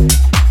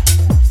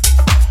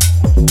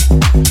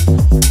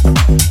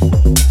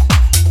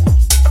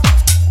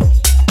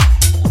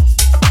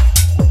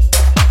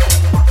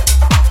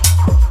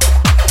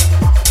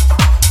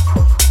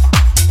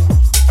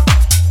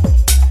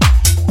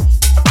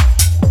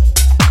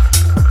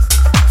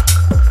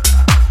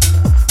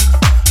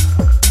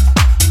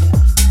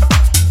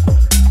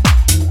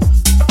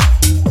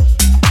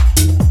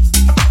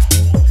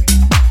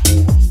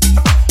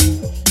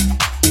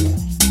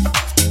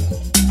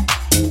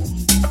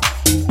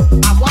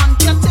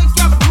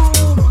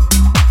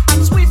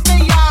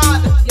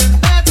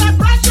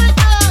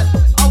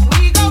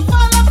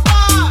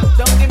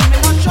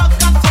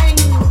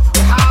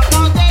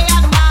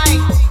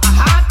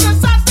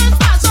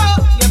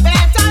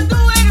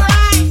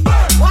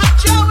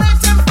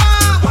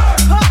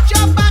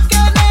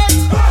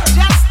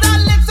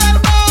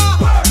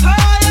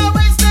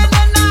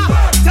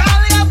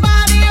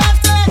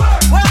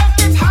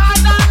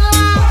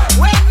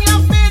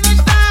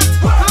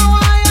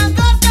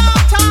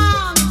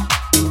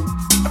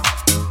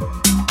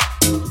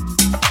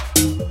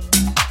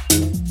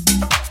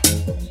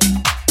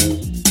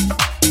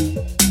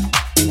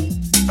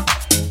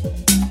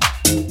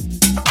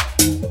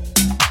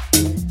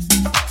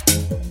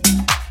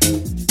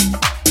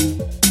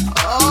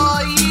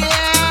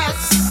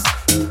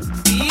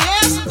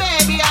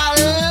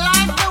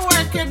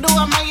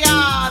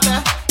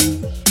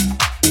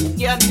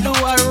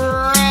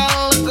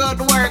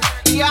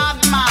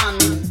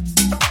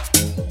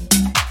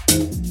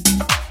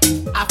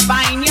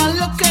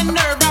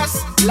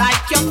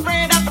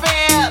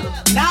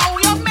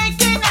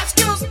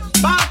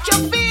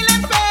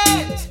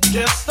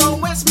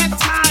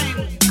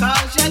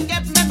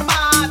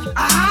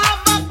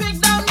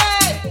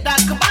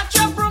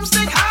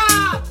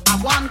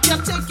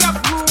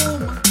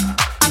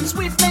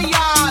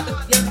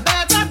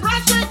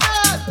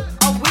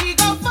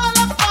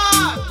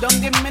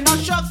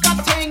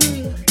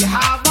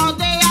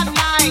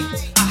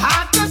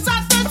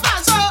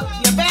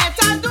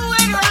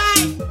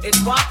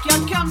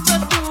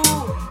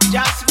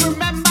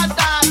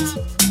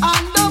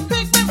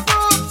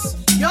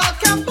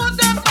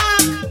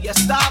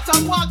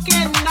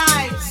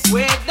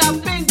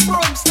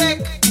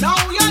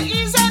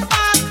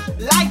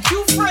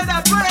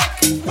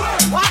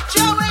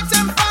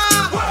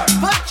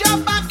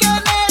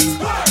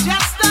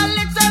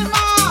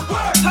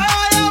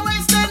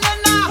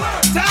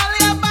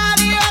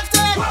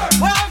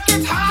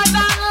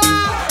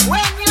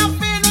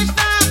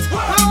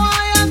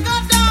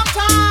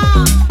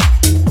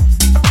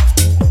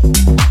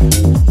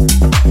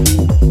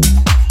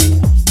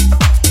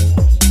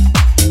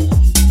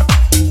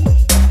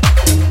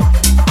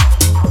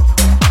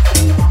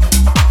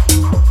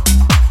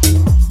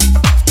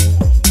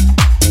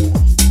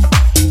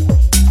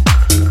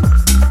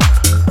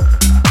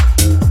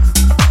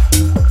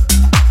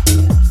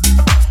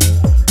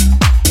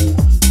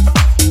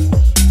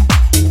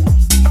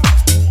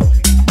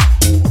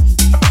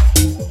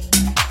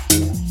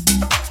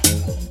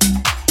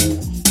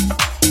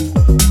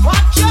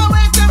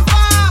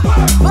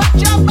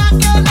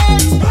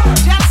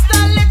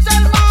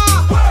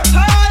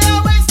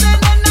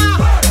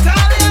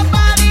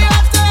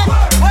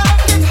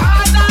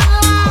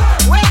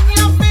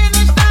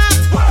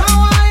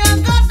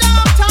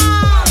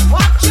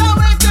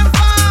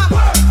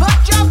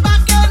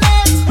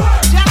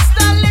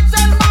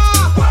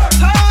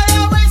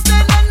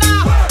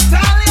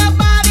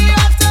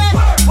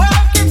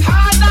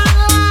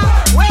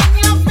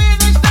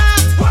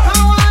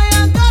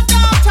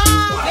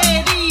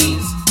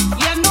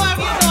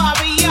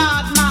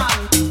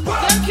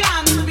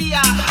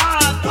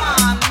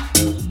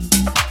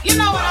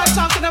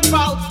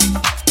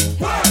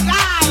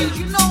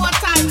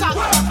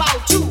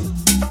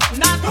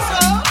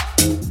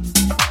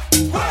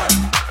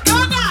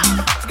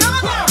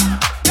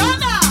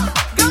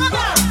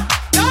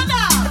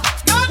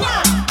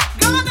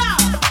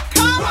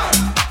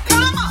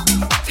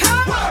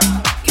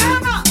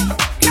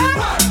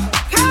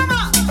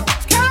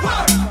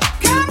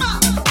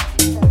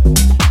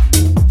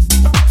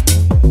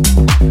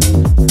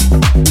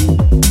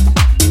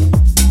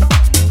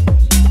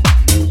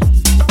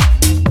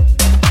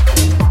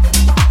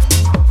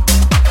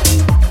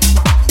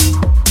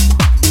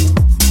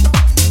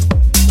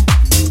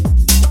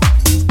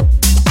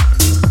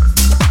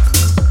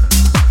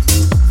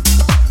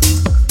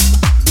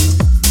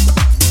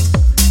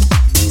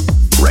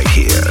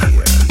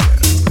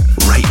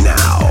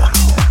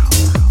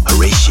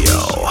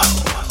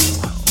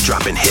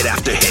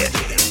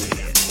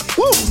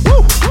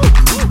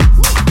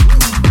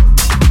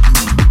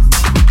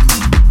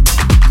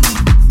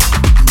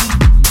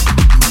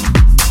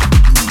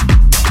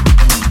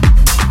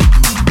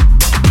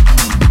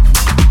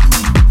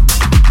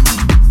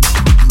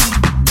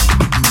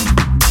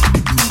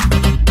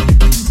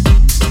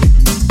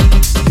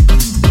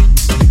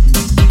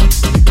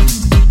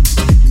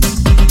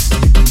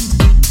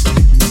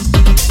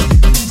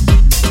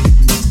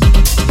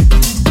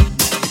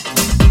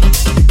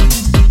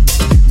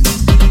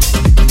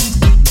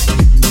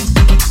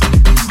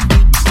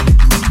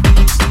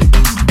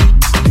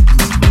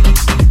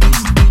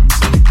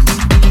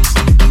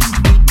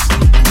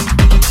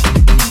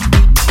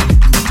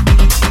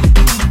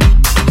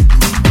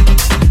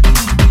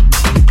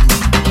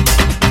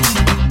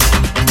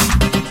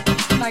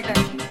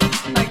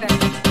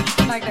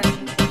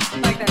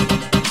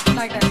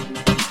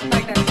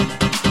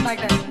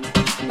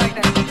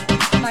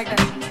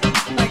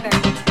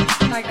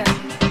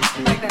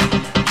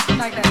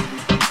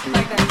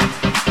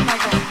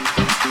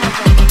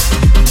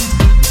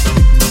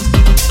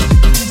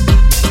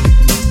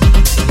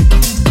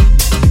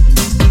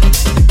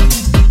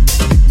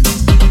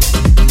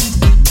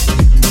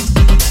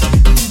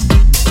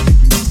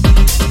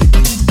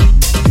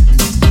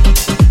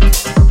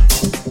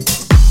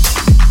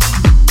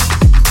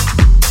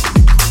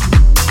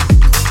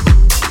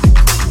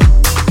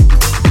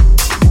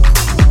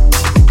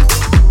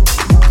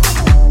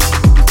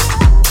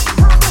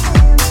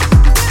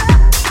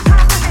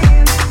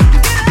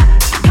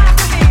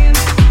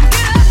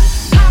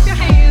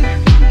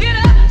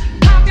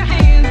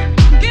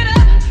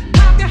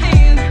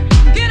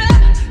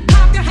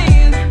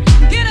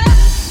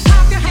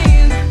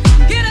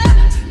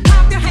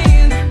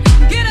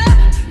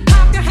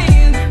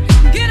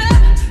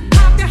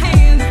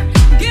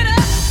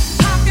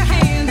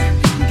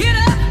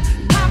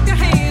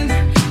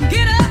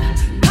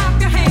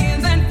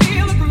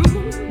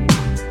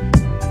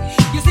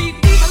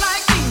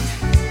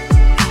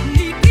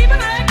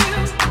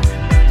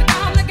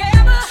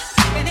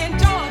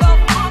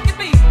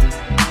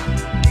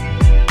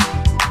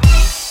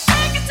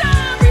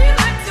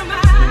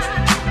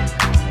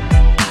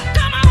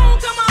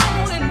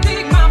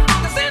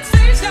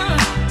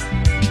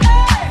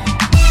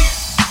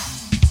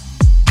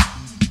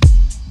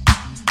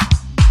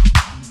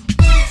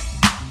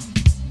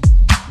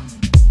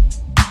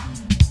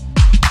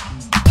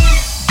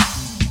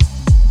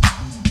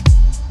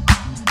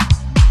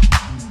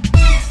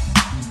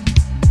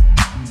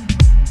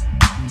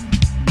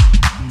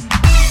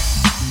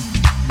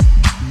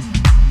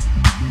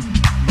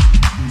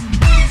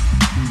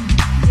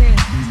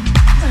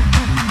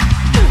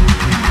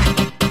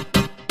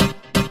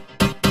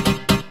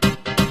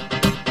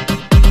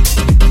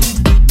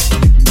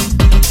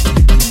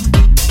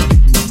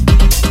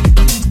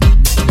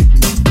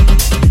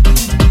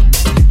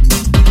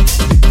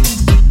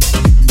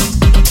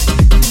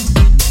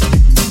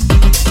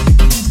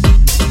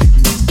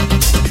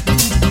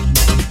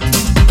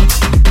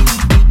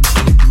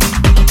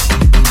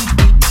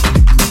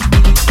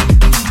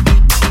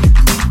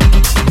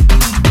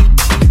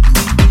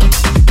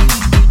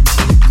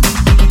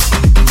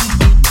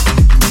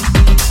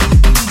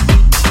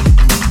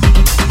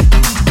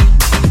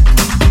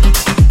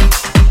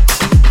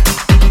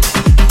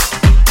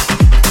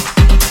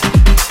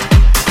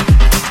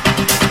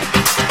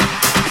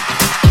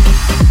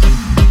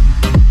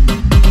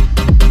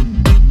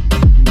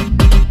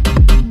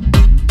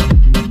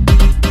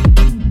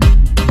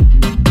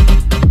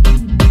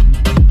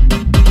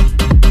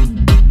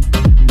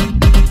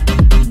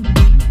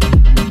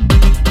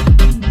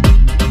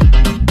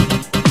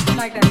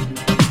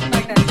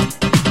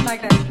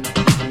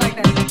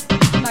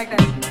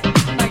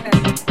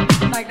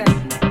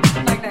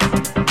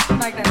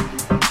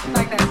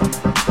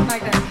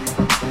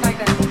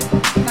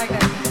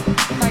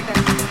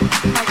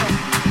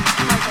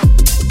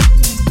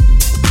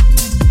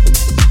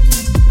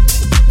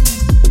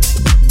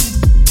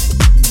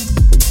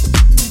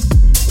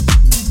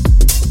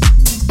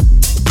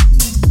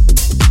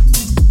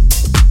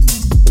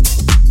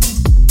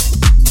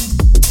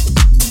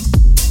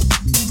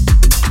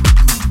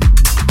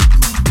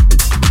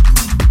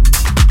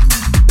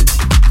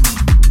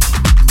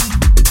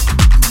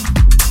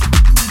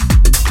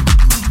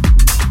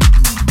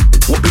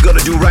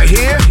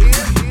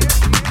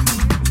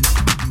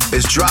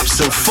 has dropped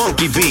some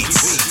funky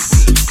beats.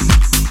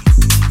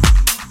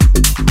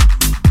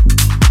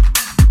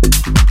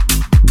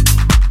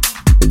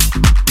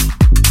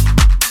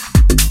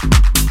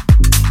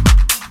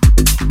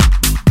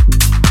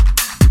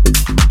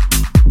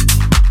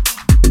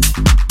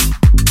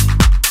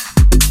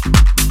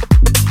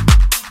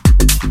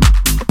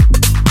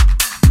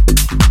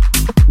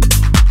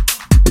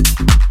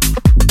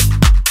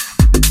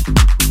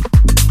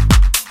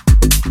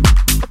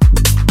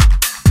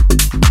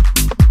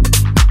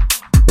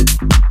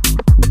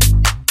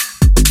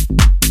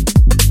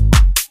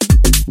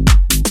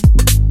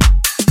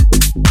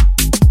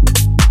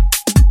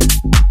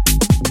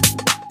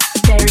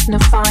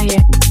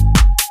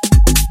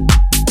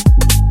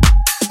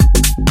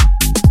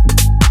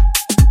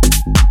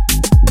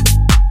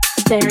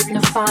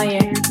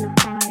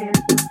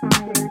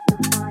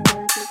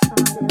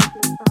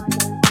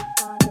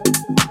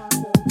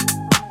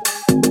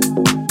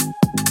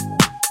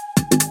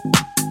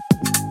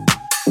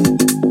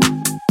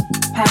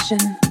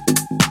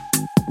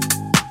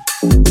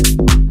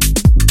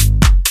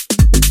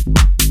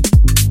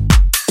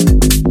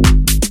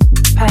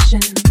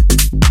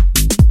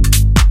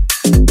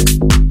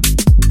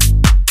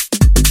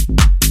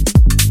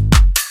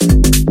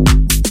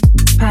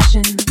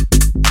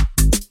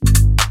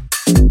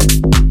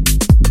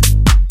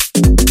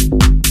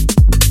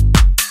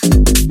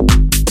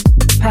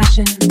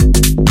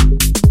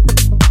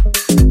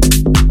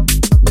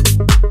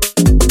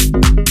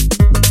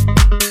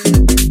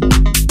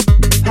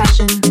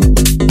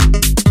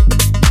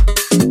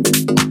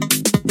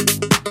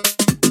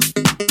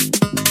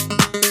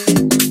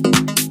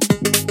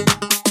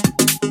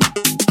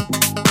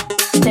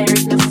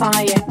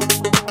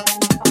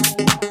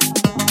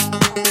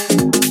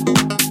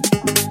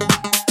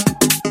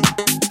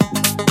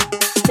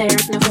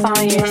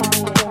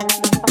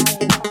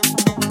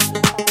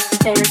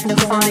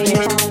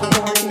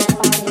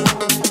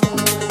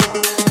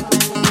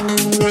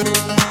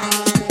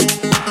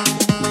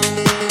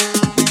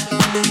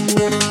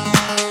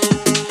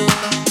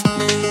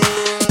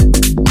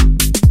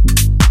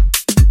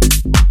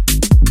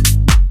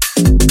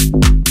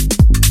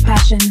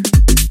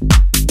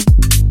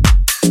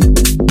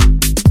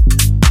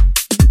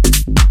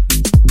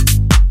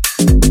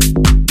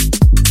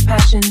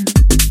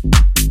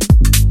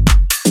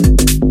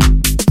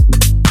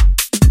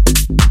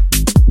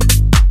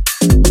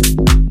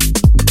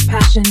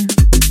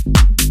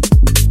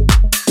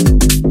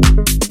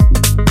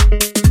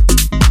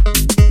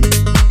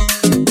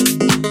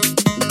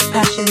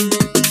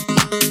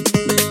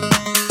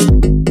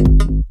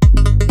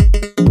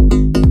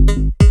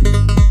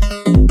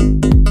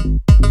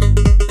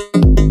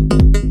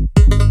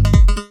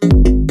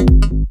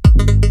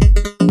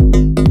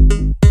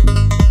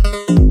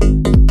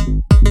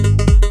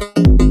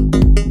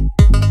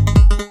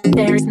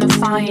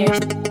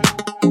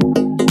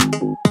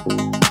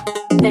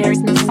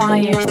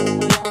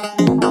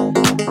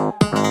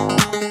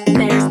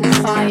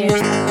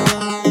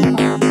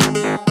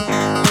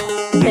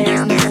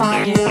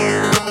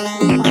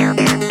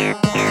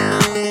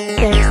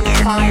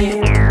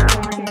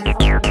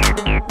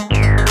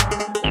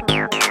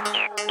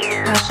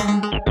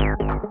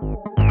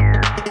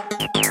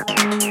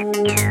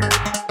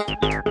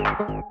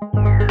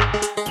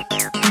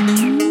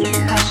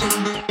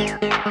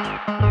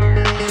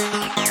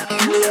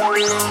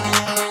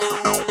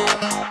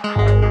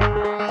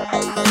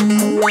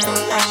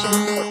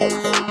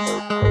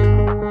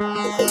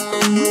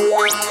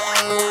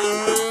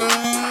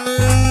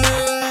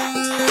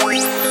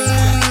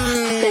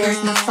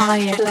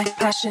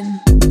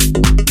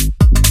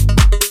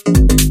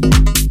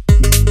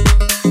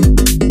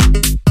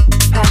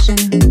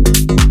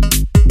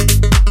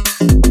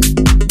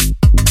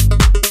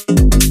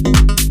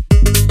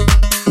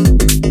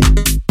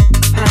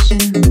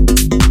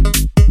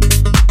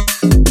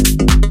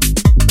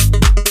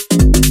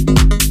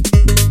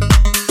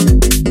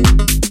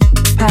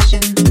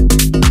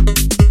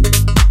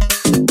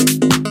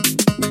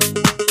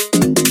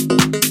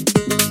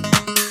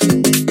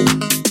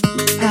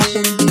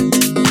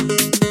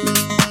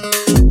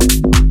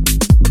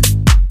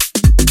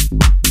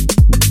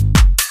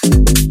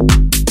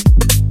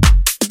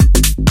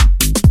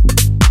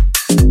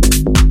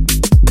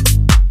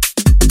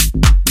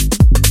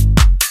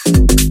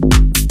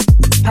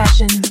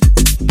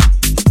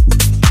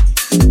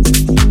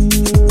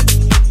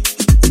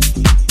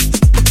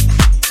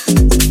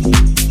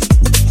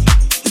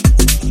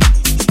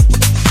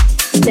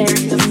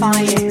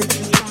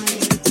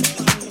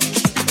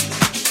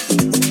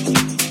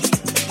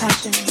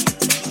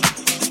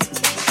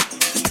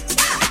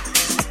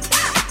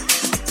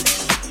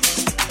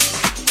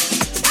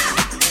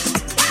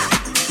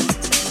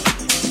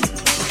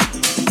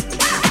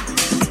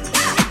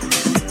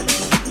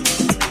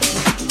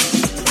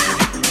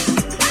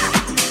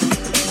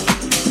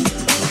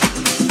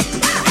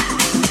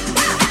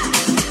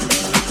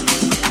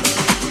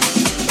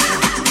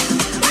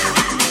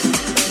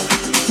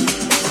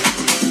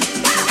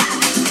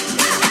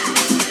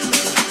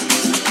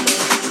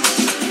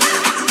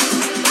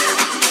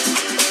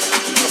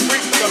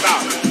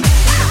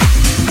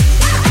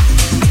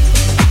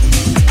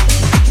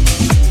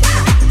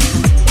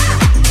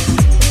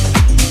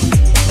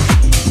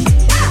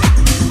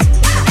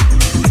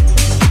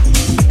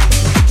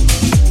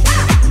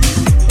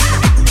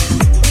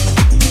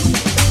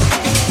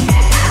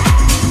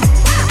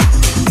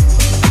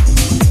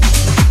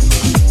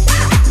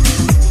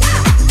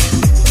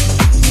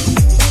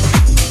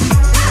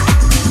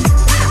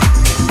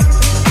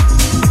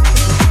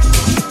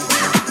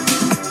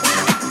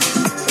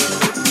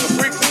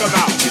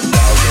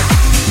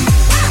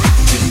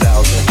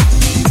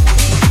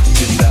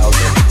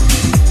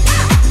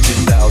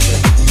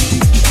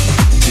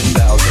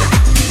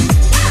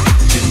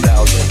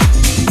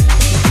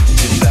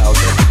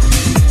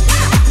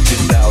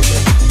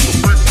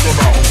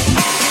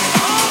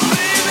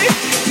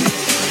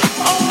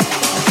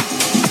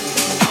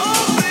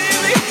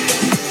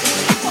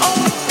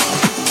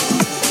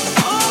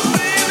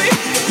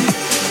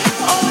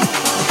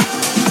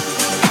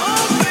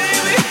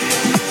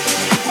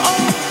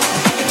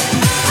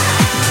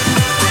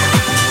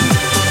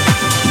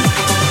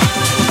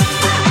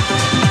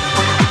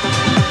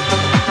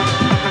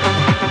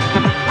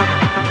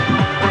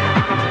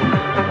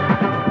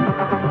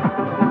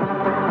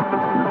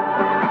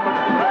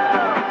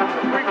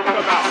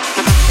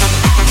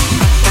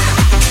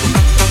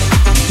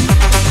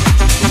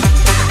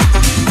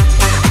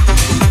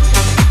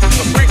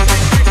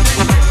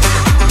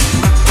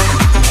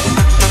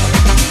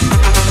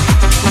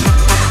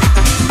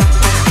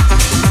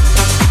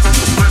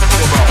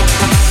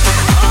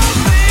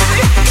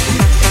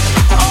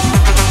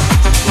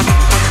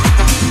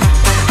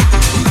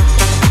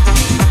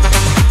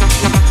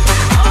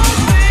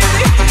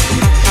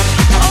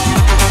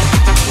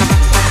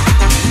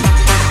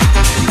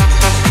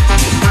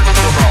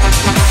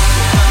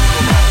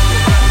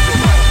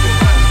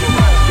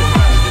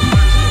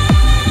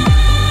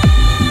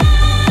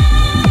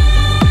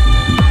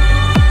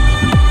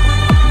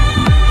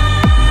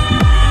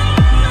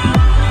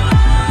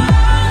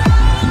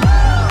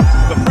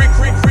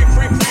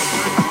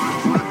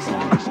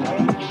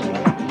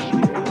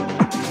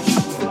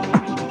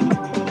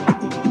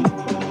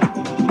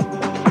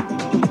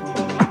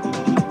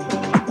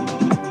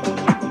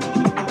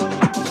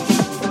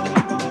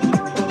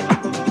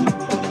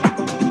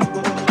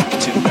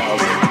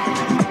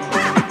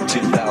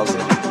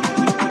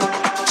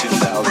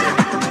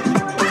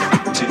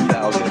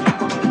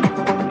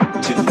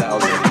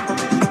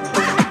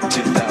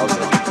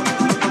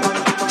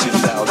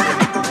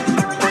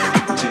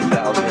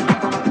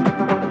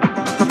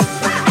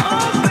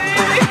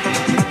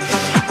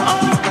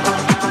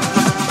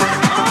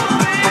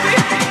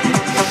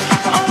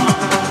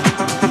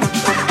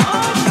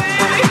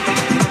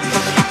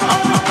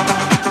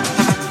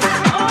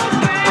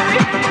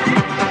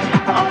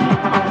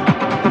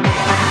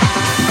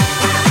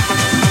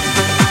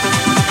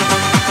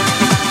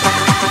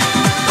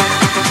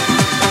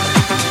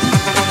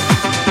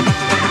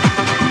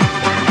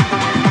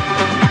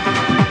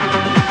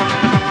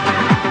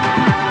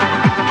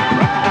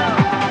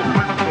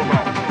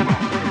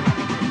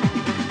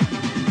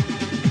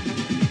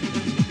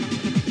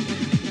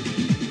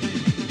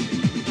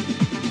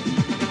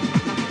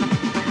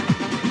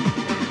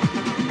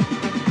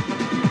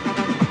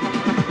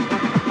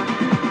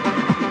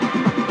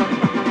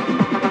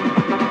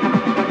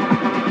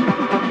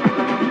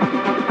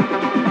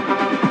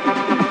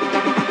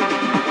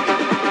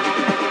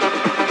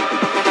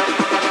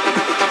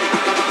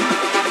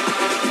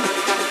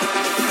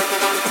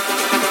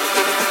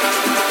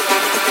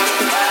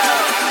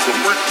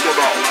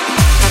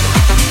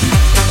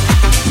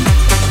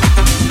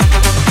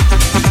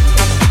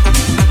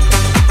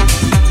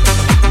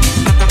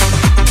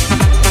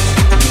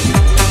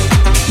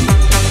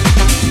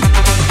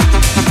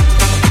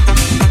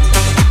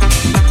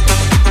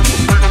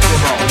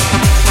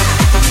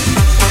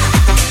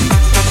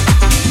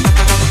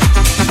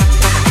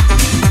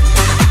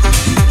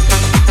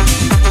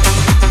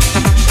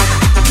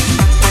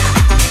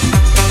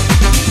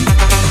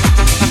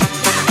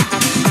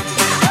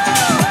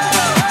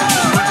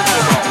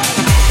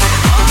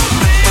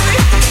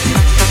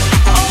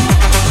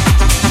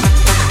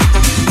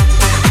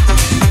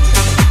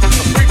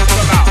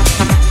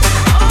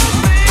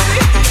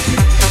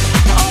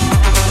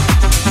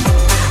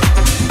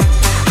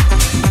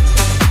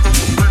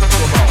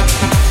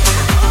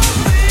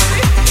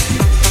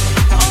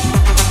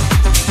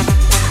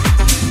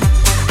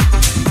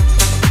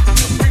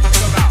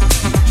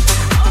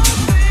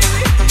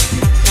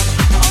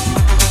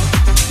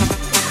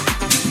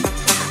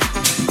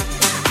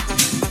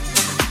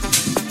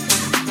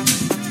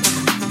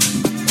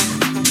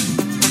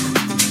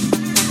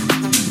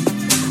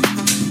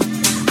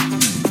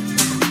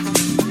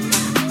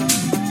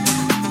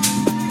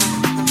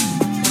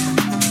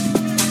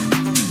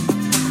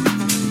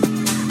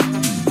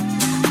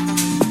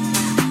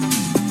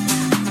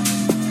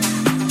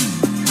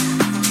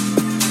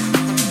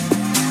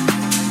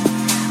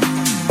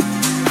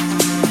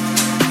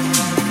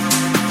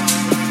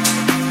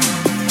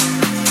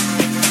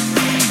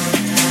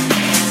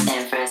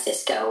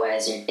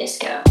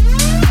 disco.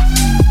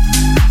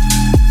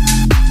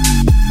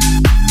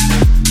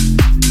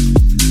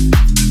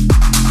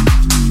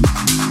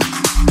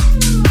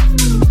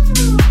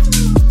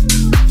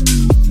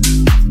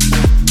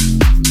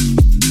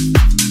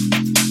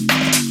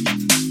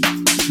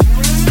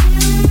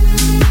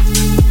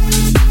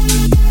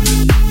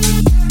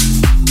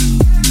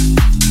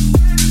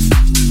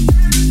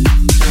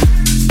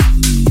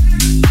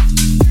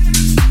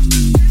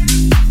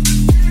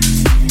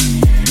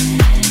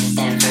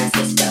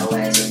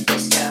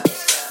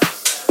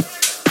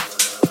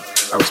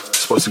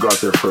 To go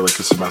out there for like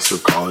a semester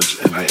of college,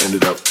 and I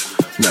ended up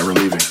never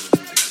leaving.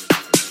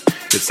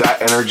 It's that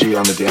energy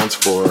on the dance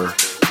floor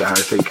that I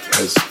think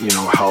has,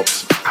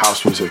 helped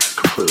house music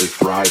completely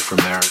thrive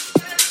from there.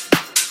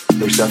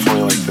 There's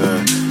definitely like the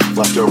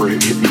leftover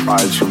hippie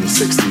vibes from the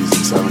 60s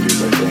and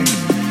 70s, I think.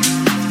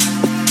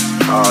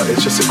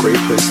 It's just a great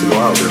place to go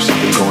out. There's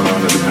something going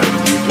on every night of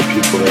the week, and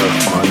people there are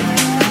fun.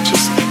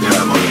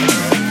 I love it.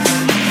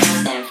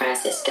 San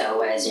Francisco,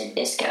 where's your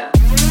disco?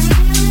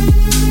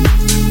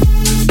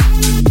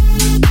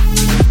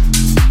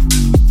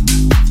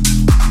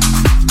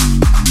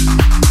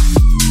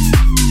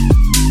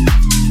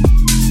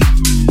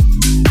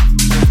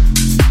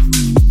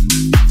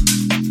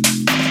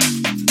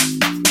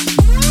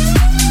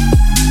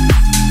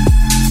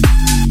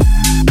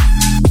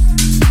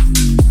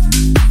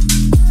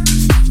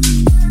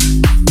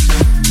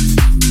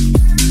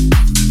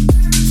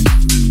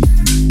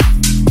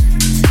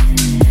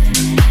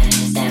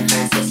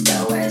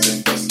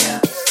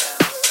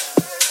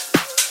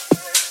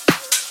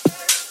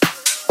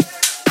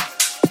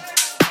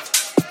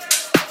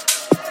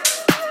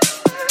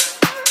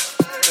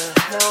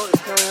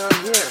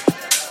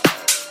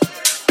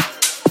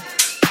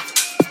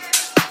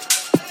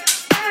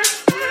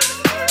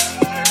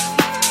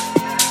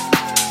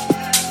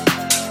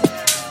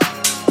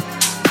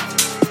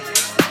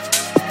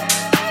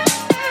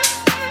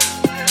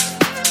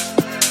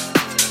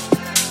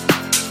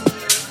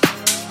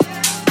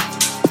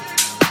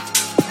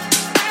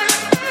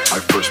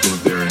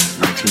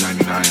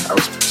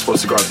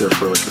 To go out there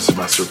for like a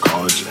semester of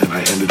college, and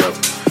I ended up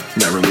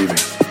never leaving.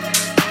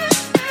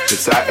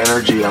 It's that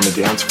energy on the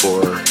dance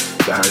floor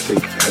that I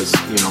think has,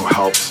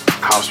 helped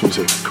house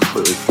music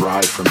completely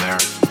thrive from there.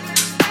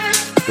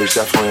 There's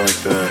definitely like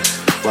the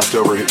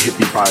leftover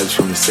hippie vibes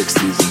from the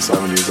 60s and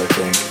 70s, I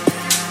think.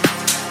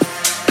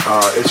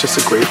 It's just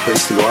a great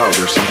place to go out.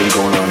 There's something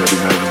going on every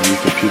night of the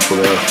week, and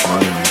people there are fun,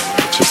 and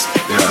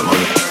I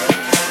love it.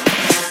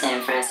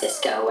 San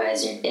Francisco,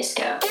 where's your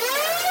disco?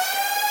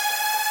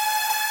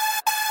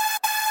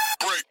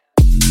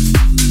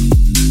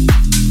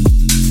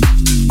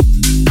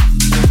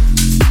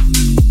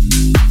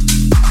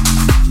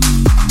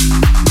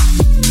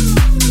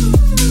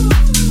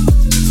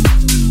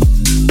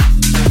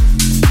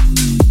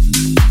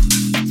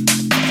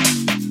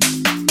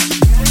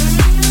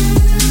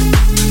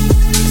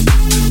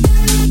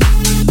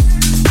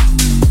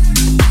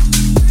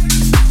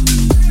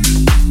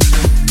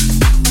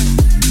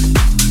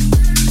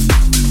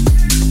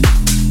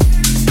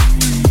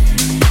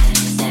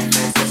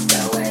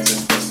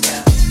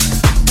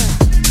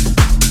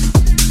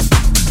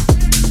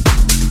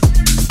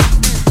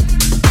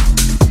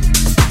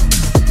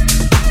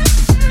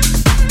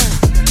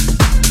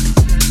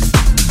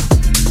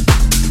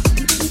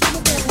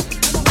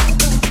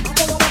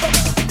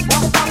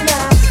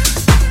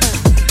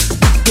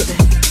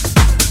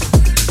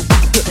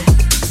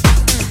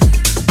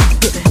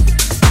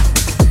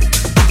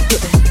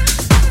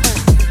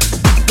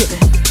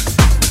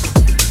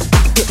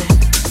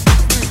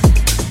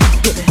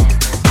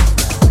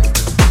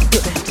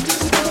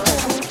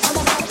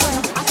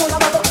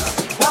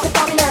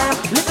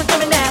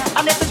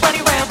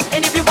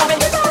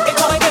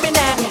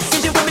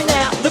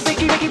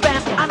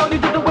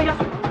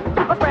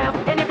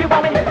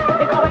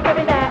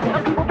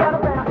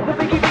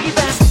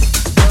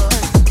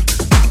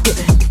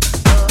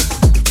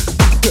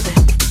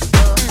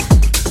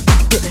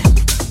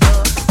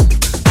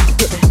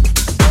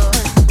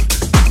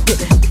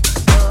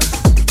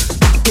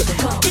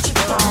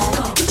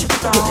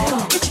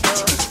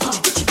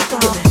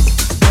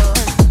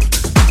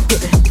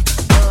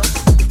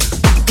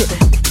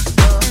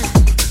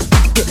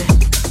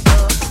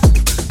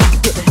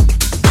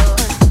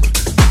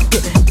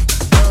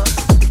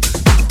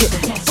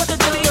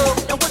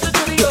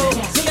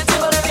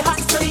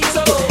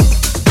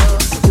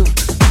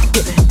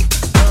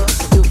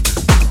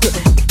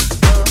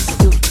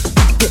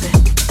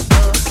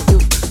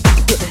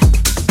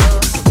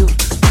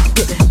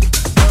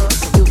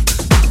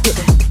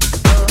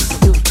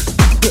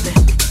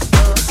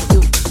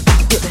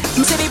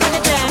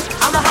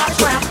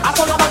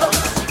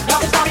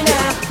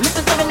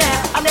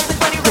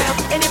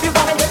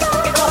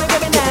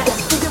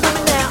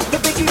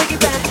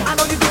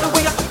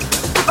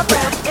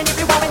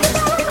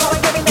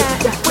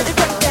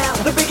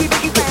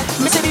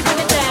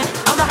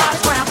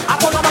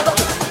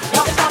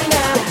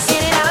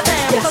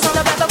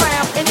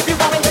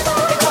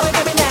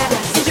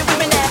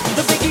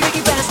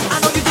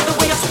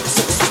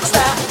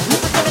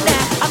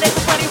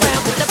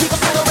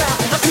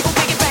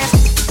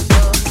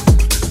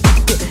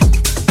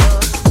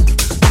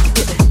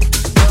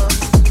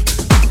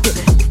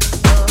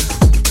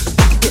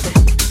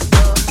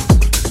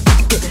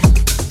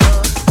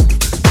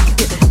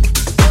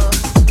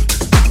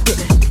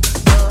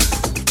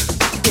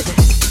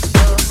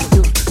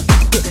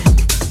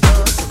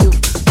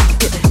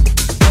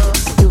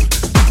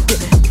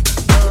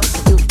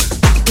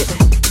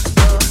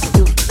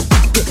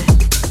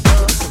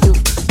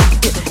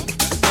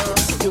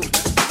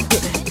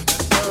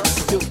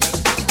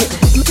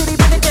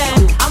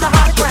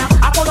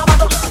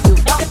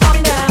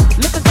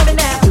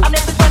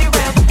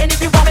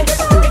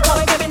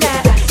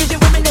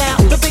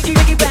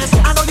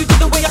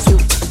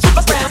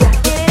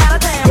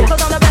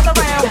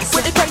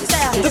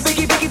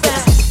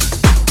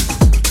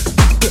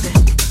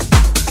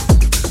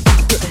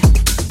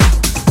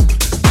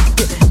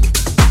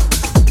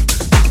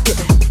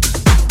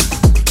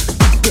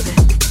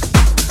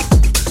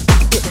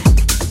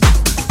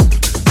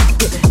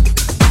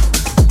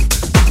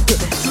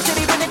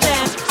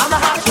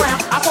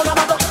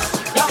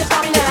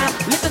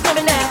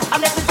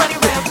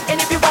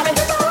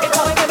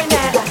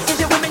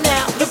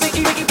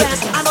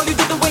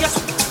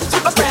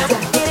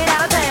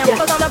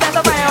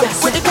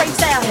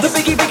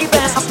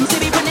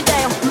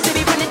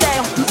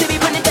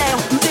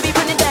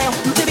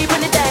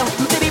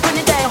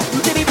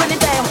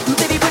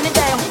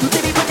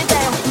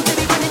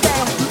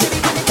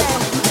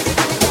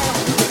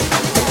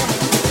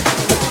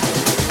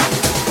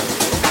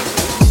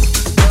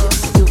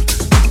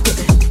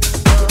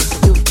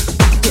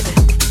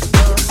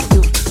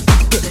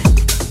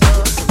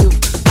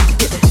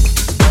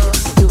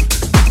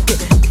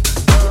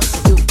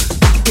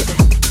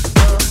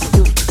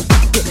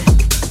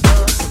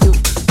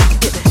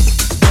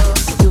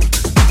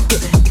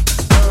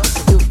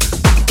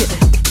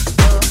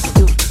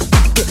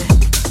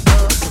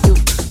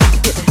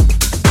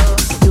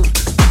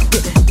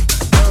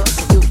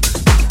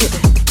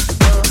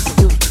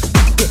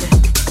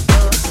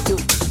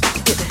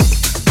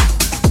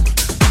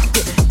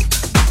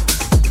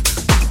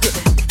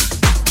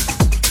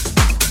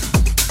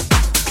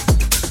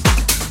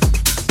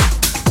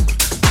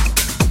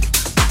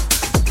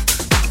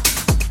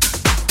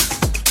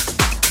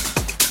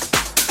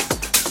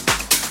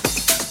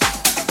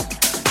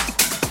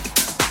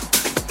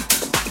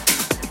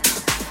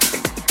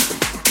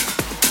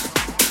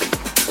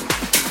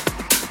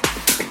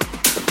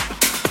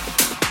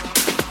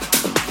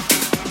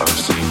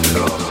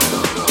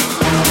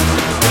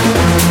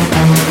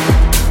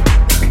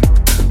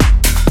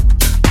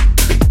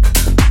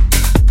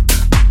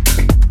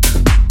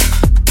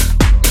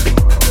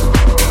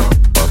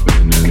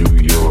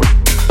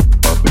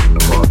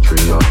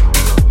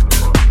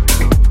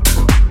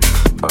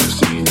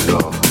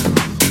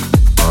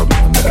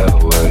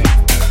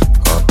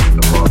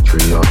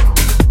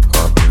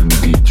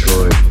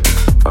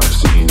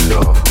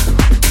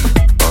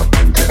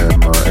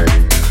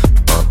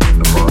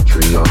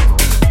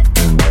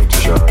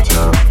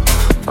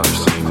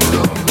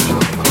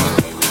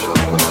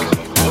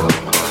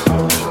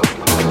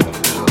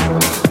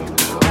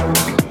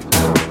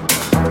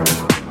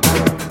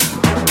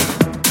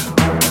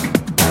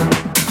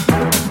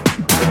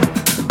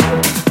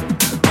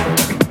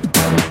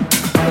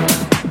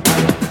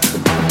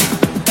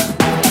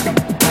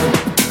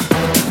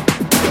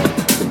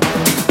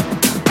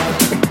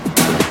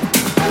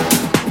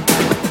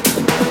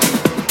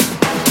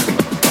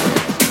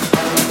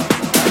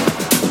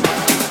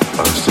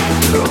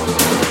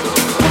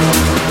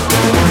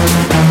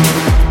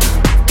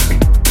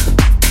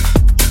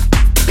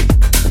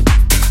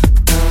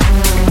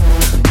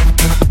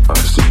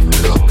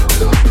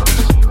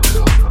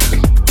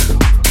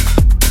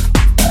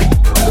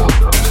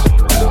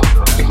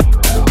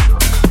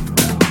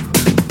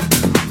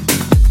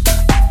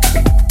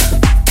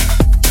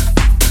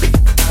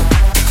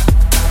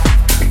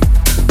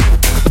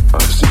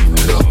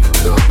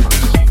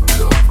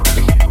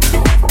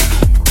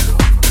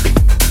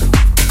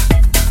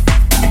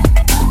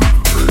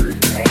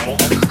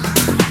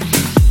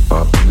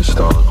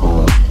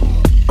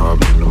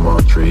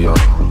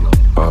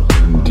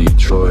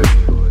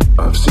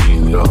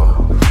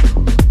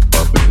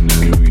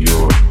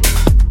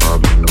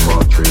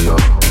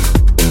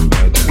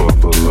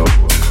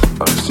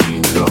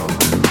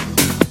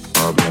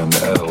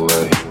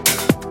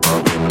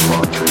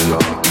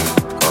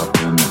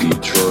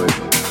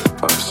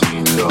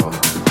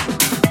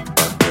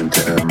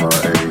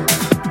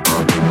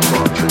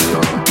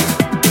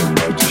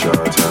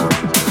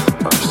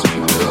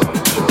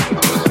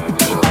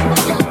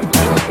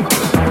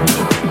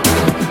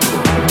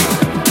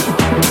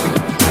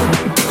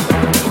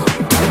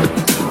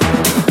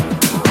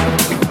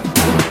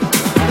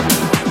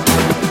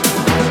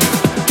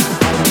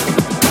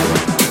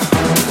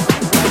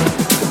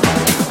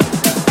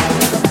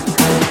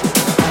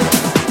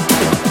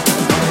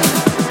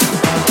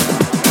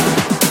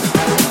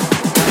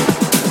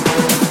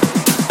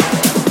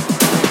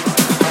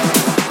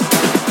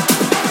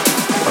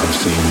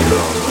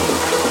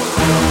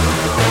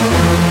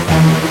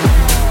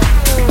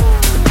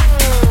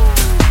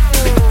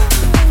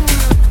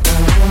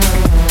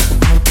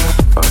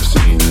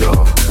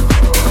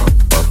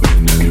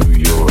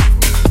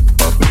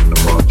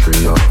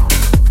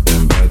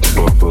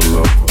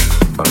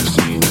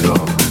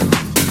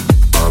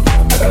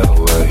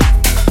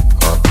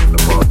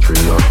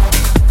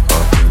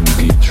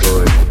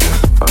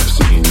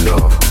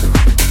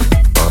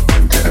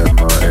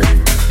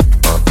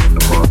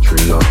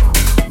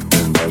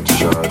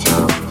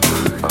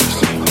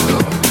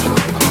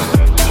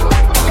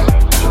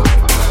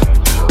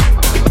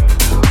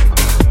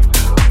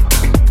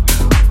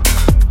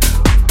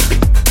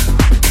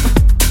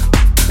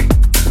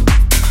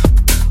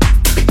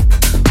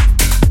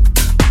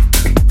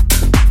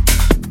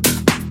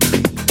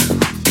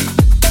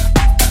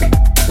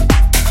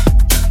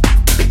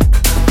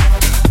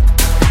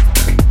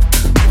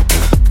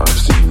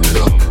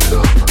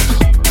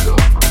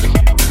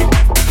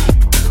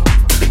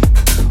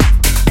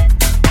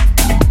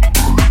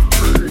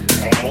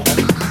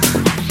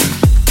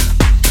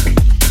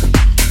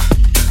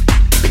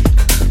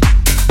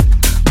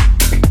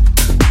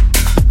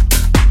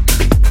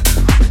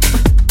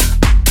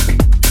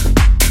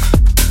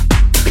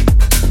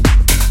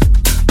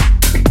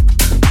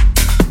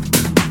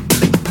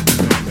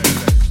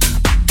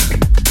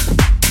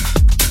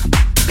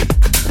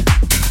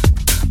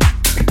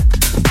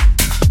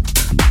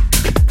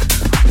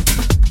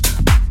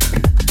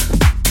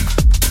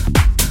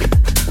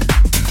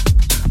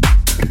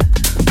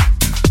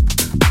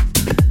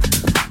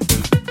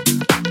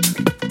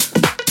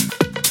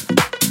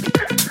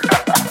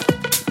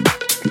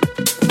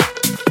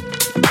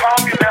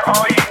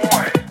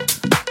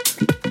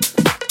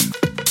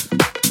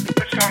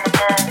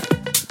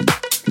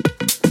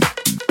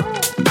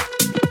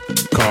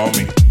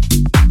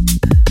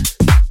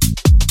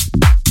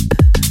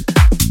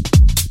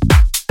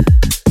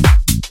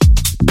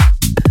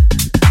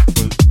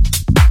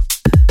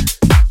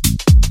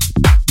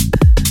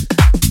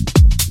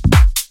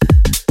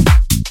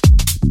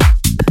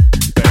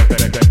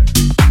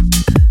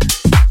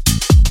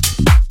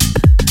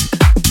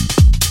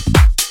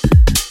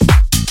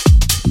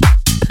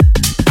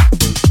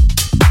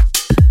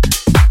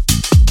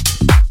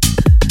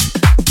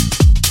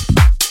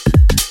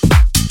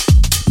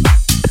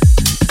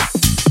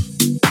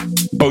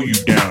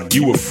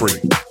 You were free.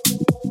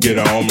 Get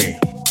on me.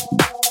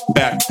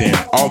 Back then,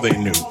 all they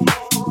knew,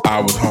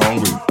 I was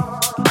hungry.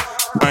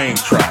 I ain't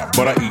tried,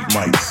 but I eat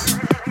mice.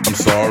 I'm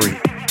sorry.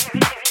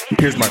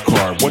 Here's my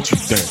card. What you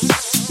think?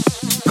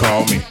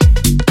 Call me.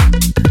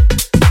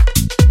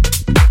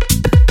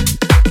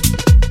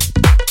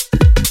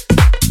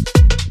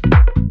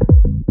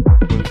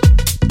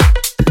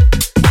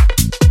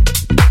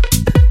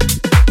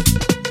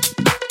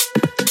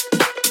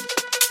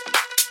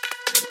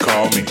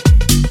 Call me.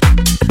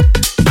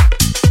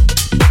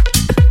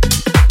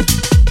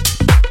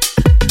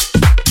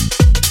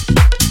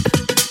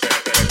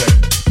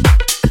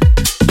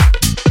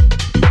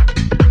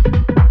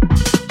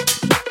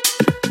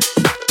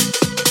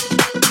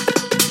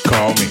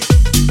 Call me.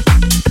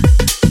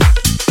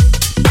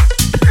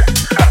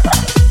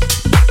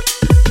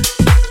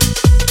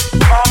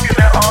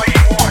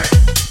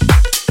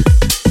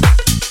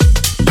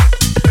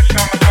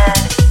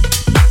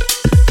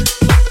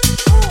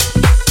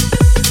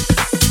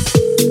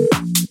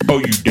 Oh,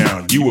 you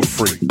down, you were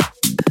free.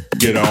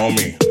 Get on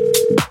me.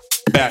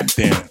 Back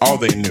then, all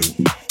they knew,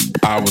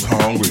 I was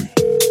hungry.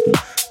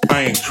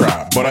 I ain't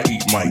tried, but I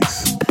eat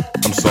mice.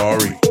 I'm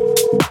sorry.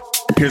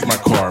 Here's my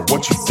card,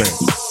 what you think?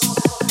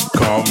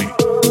 Call me.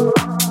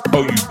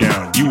 Oh, you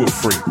down, you were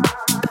free.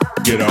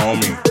 Get on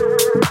me.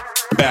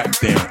 Back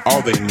then,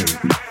 all they knew,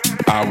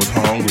 I was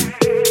hungry.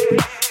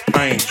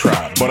 I ain't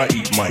tried, but I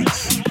eat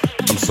mice.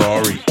 I'm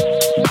sorry.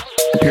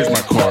 Here's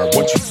my card,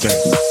 what you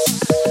think?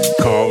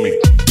 Call me.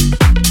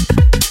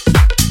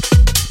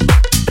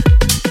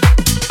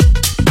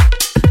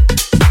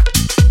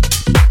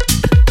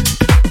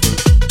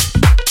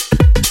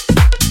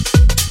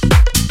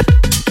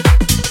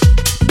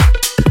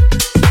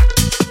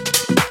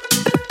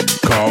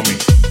 Call me.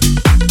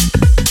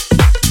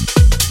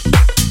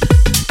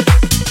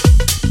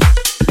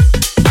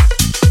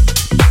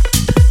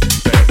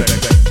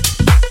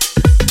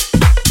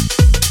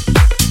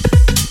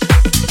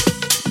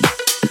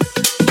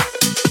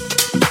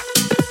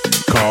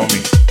 Call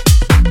me.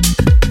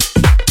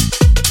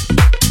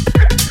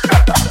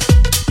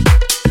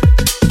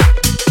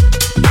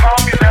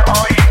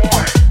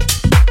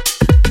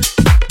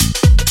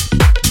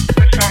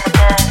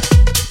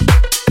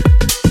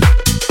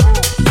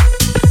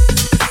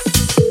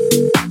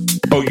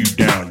 Oh, you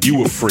down, you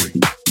were free.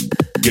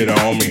 Get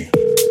on me.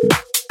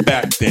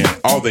 Back then,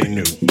 all they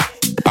knew,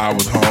 I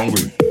was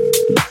hungry.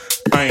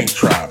 I ain't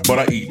tried, but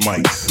I eat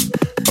mice.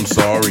 I'm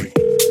sorry.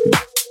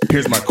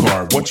 Here's my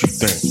card, what you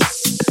think?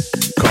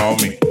 Call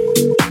me.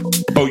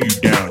 Oh, you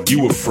down,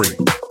 you were free.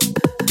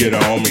 Get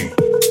on me.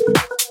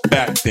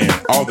 Back then,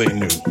 all they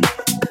knew,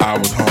 I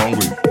was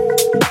hungry.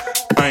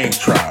 I ain't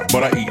tried,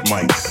 but I eat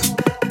mice.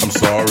 I'm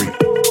sorry.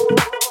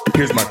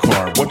 Here's my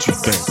card, what you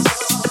think?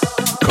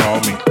 Call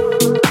me.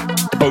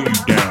 Oh, you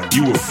down,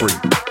 you were free.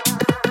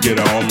 Get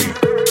on me.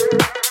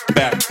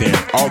 Back then,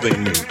 all they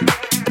knew,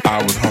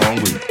 I was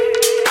hungry.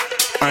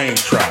 I ain't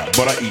tried,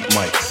 but I eat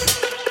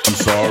mice. I'm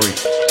sorry.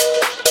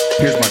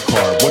 Here's my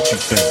card, what you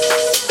think?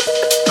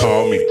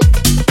 Call me.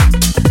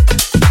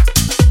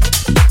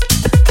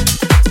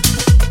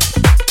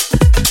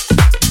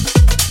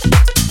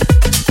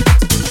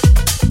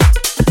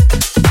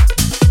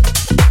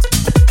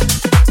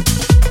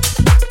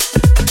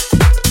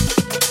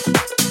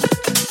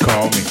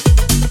 Call me.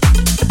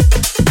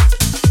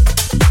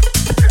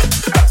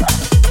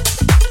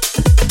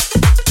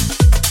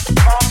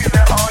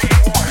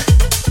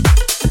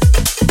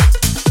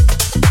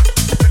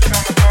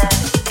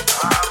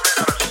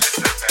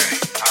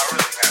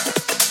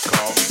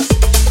 Call me.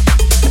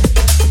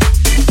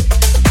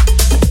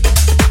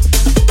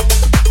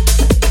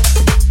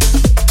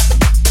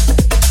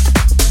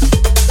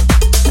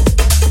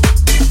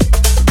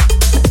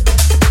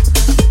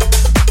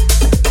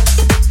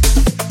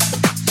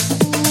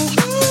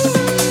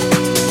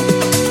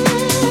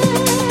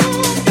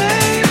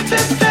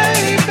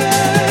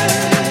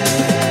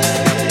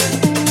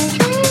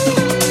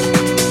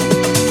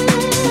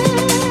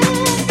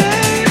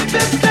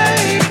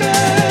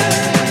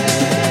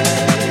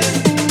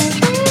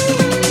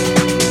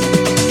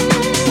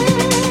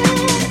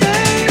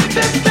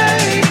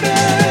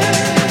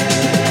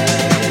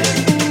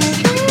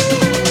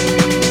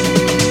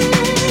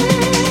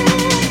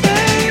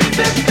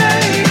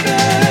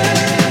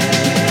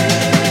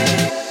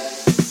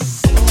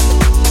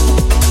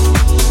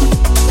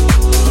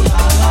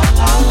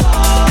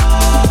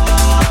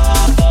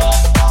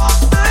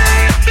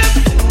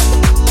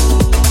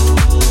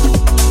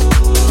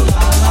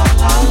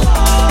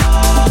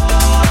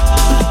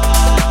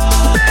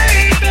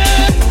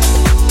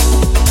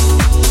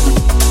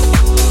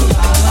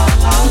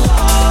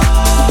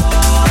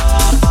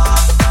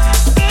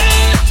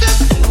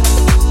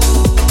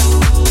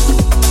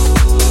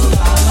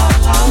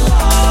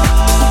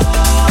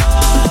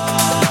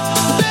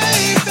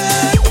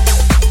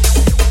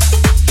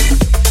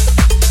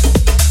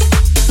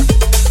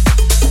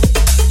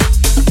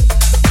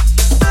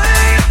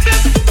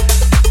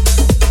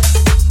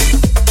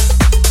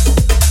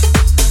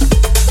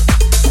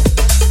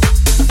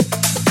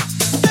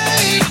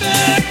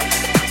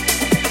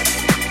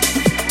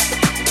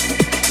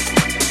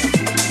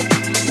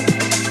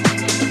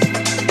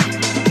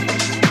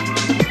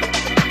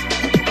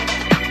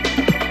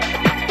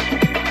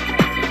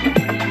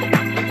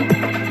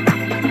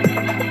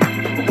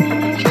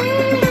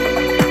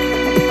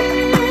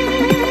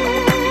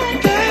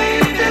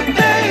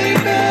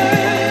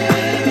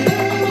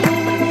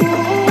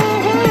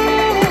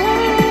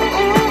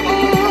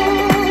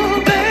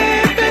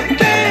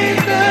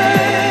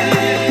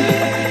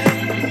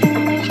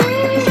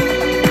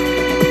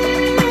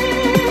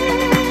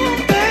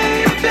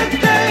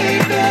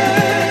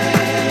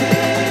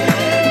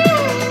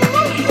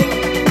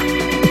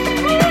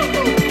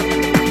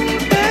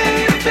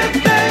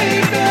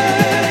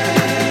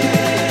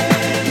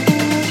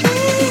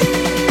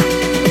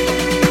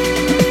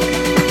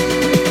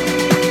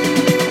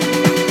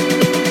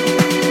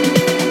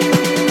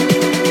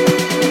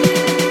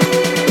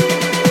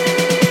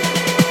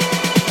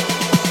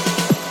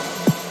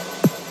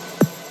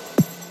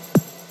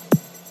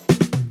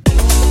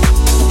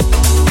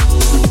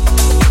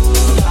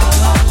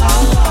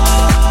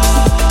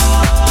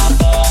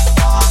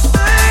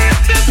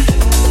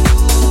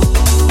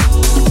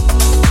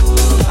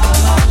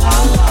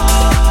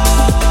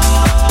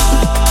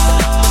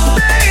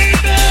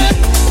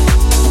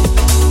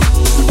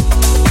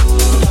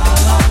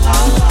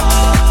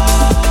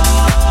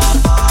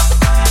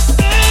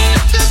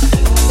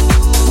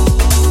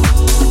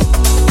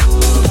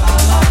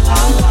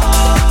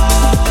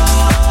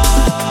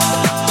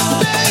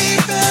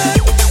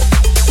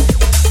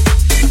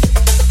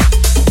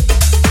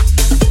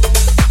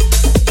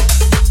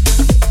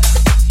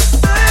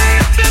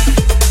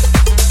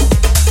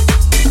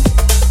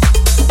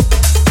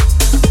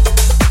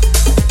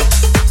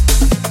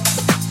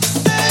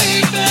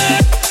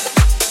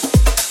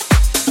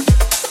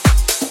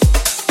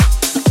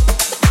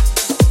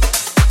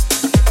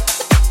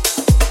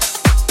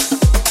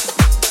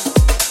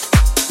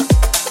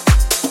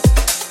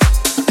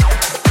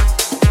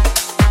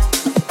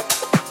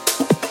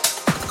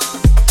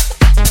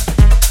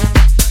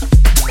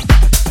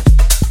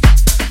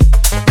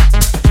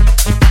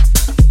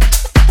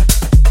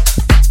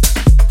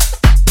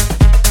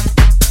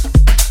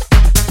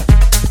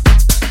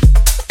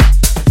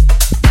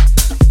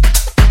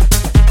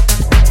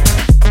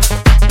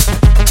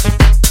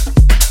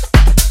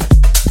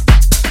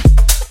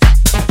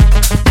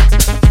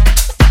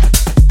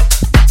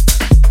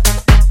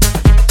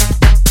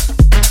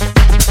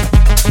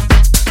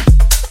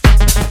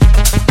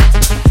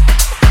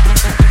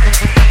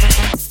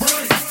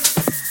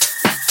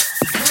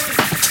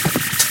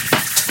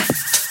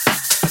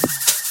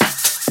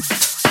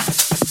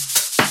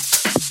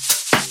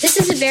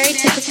 very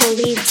typical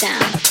lead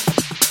sound.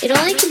 It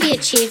only can be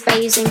achieved by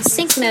using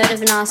sync mode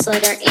of an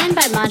oscillator and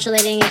by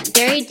modulating it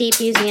very deep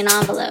using an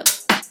envelope.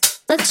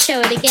 Let's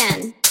show it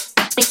again.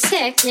 It's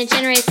 6 and it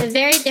generates a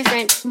very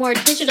different, more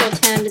digital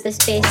tone to this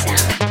bass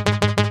sound.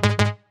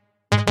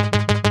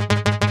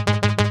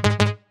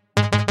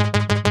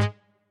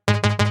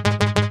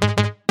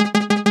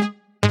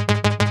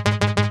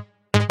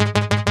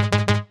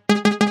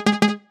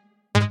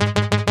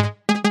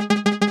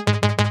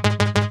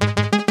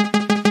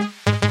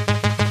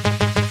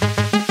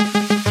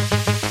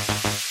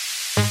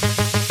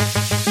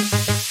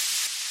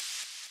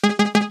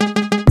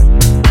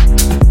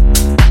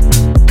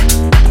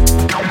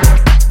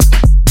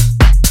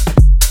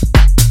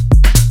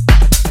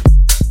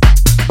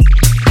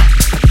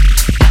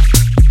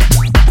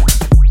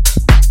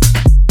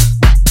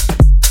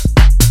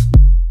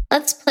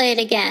 Let's play it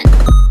again.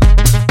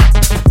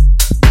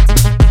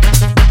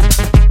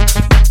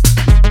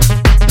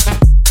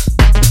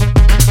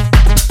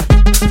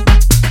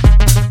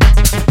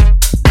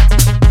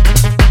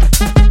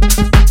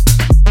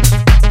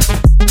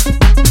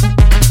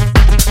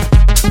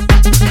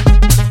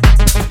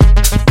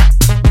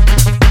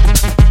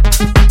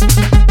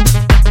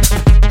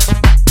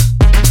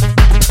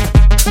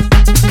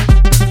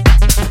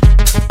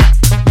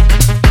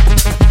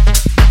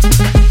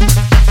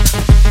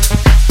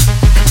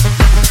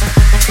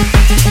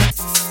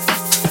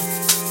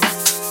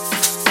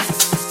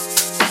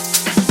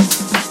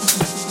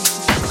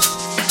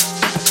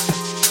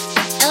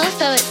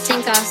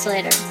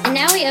 Oscillator. And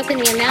now we open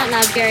the amount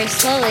knob very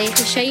slowly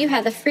to show you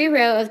how the free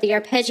row of the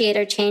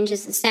arpeggiator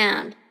changes the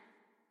sound.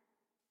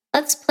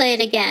 Let's play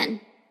it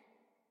again.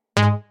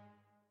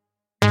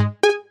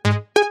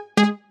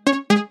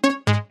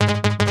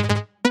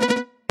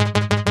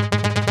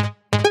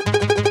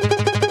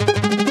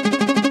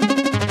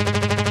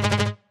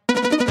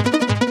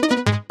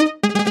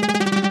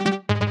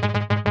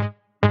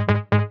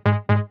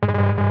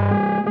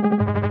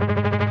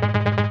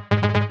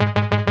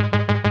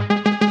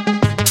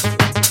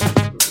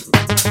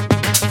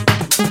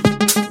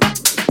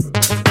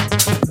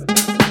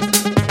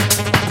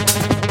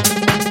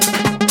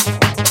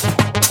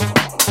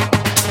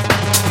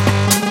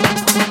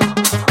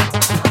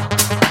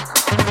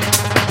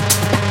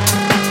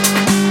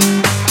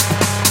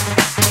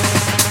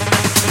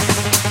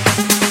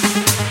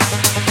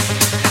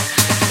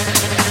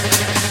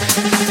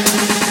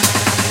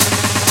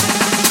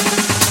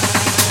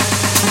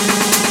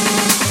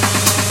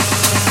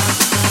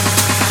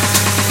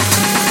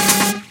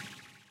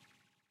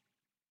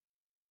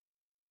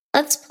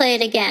 Let's play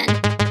it again.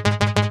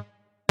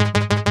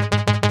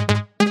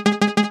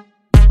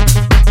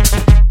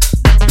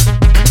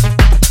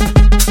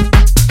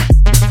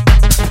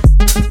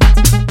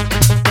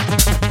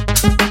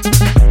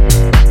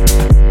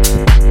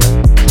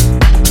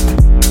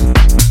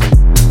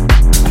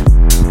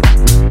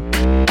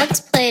 Let's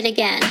play it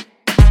again.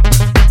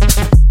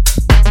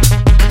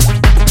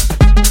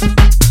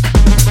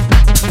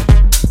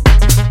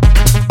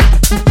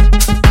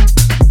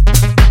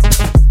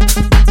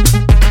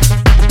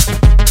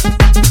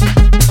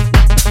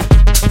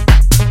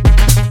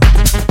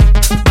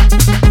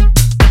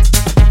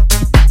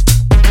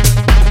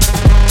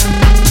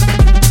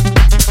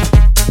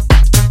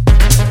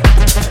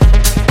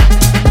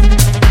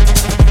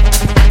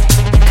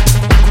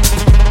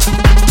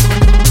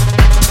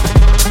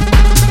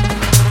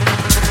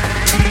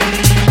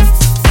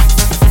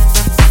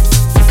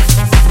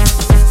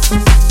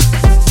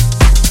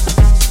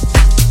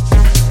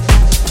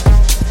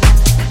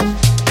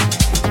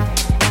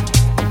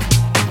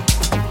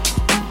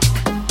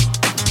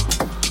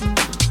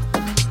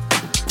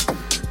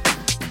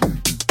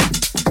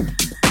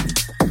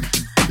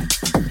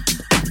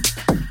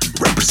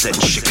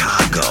 Representing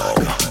Chicago,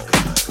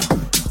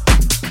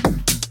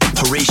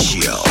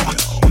 Horacio,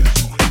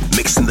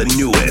 mixing the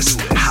newest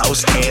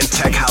house and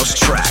tech house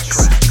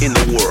tracks in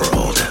the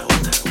world.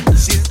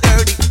 She's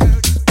dirty.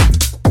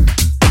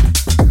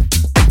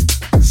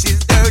 She's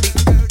dirty.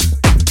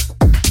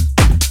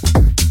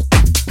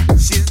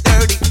 She's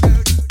dirty.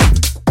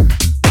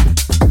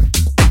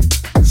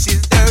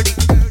 She's dirty.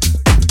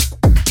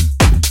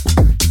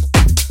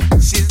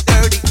 She's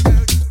dirty.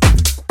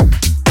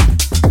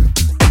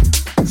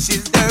 She's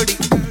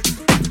dirty.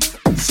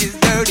 She's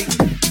dirty.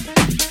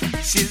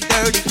 She's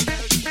dirty.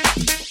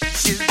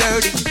 She's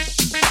dirty.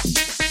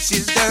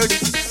 She's dirty.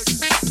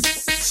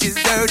 She's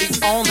dirty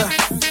on the.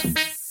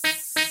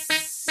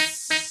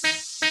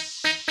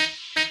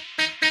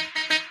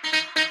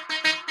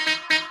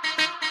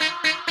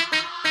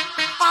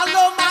 I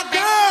love my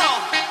girl,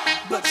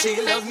 but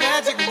she loves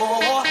magic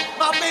more.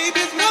 My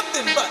baby's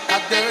nothing but a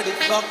dirty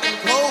fucking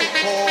cold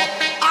core.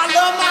 I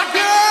love my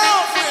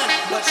girlfriend,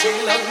 but she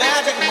loves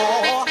magic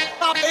more.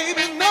 My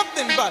baby's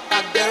nothing but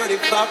a dirty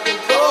fucking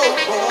cold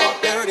core.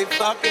 Dirty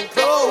fucking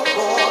cold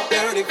core.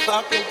 Dirty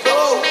fucking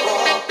cold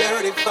core.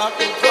 Dirty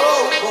fucking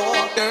cold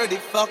core. Dirty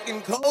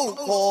fucking cold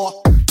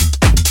core.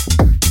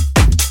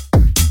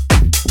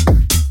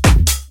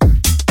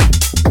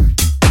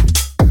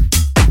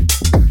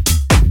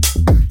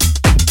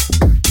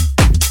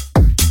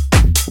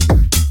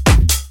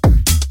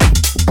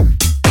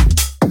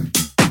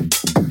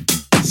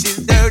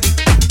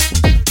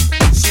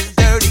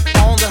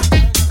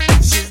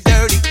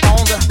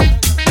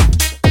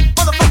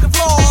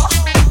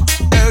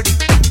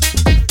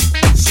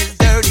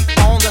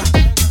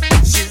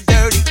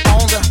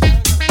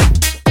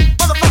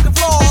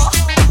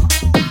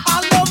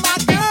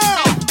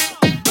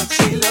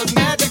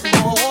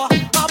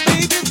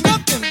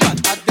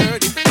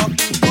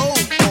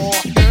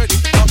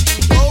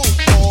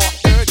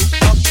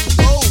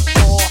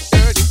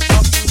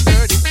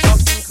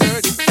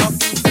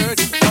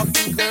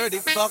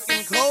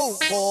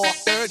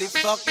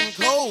 fucking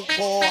cold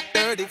pour,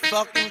 dirty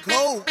fucking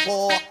cold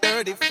pour,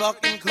 dirty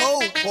fucking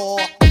cold pour.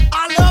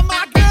 I love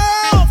my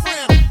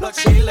girlfriend, but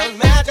she loves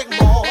magic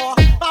more.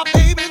 My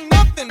baby's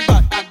nothing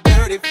but a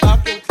dirty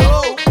fucking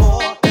cold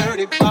pour,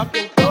 dirty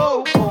fucking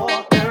cold pour,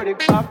 dirty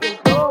fucking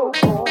cold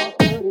pour,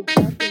 dirty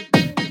fucking.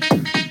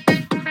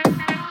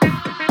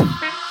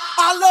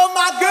 I love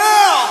my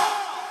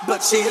girl,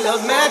 but she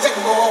loves magic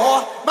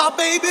more. My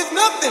baby's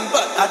nothing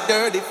but a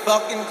dirty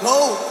fucking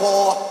cold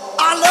pour.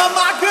 I love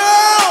my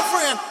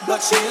girlfriend,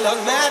 but she loves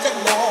magic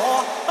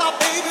more. My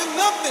baby's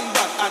nothing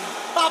but a,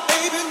 my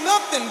baby's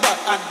nothing but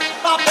a,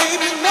 my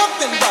baby's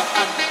nothing but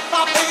a,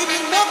 my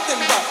baby's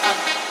nothing but a,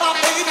 my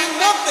baby's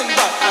nothing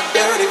but a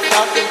dirty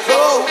fucking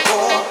cold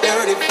pour,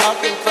 dirty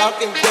fucking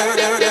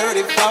dirty,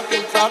 dirty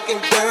fucking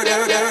dirty,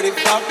 dirty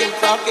fucking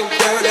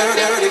dirty,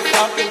 dirty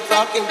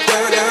fucking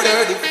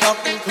dirty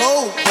fucking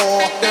cold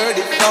pour,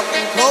 dirty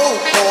fucking cold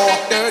pour,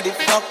 dirty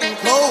fucking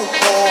cold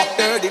pour,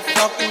 dirty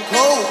fucking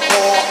cold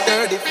pour,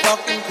 dirty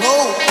fucking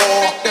cold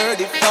pour,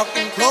 dirty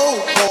fucking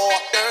cold pour,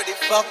 dirty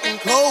fucking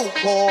cold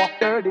pour,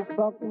 dirty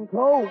fucking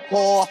cold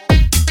pour.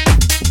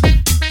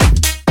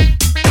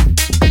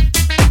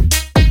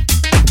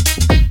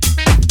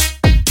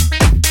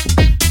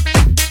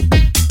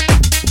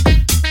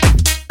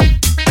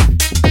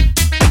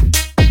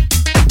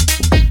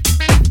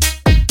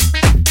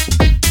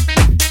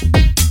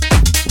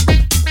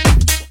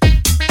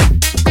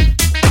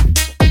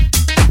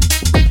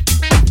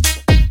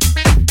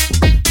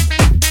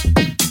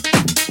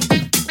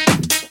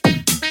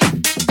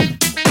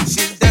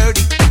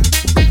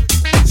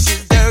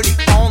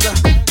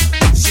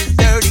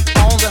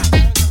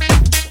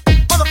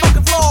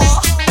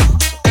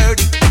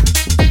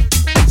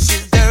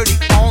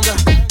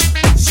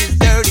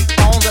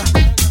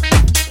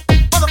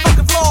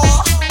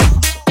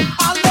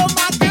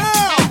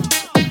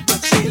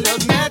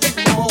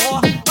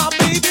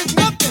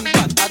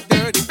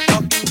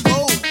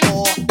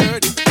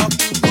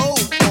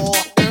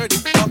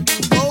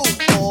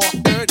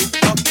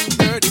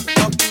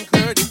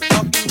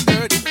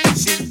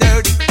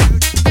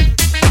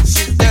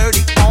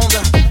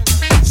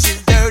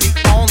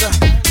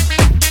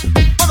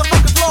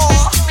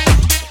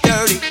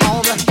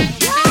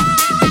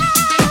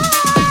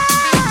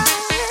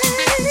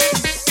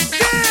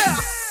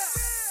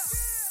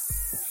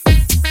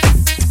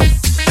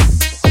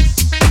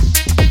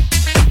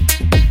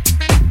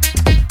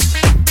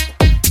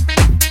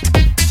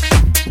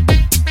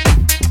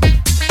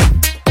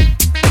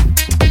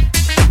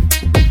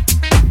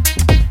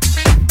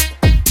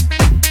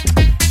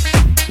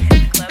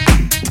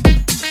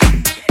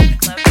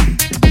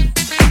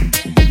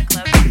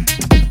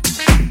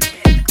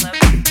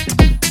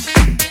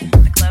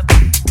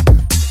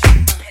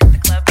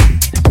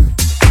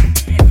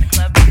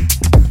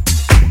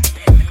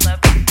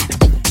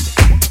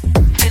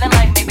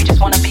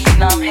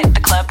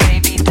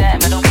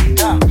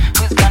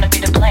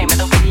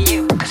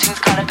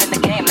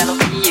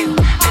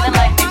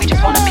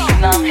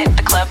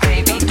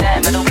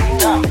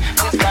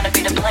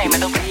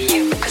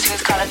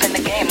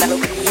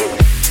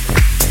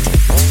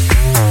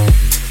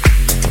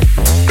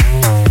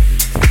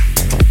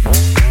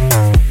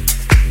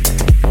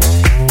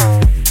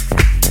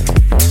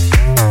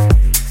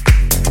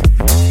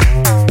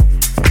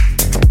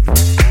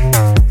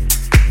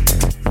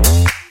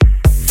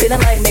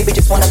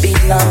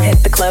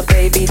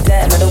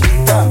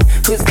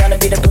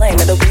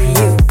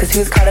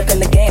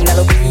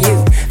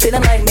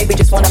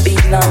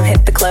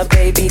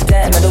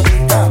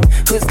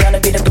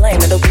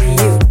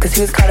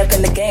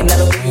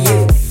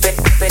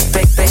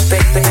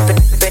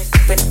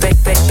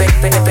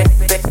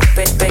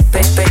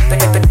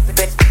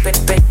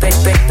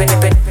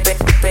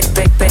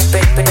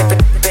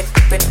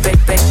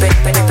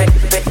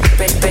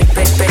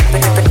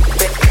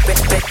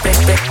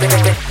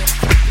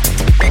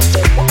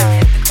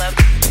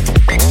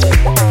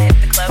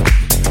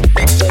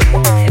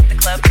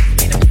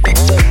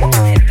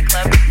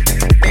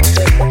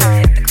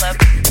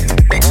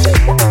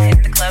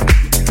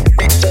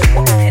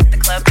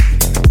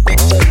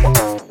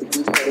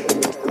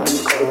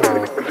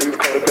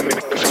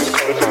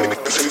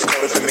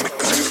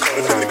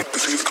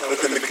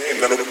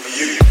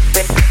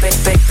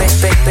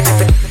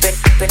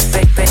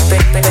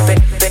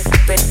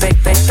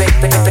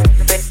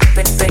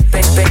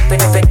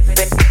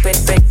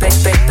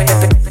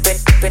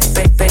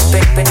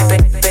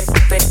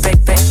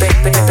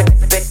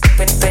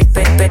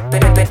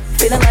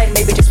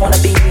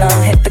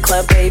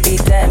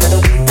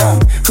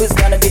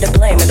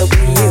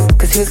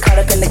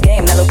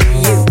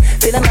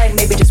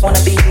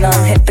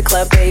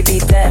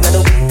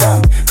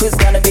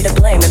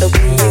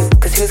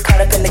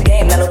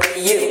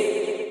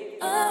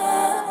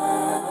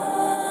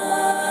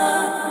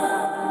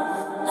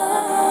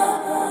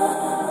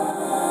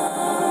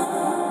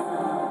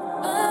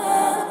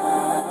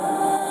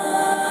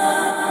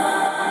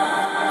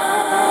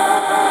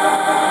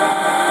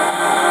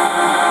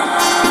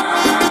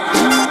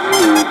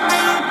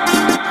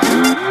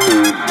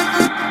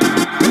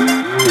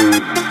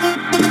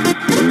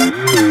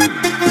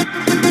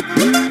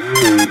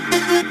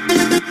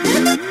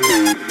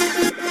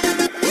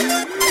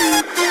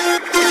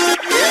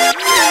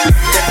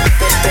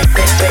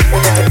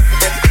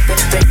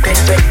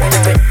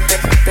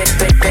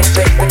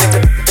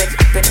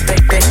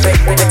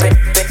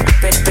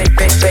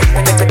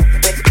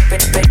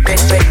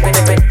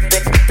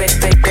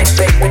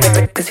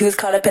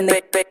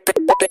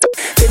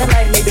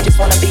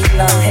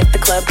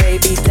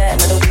 dead,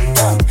 it'll be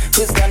dumb.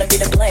 Who's gonna be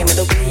to blame?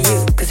 It'll be you.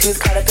 Cause who's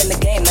caught up in the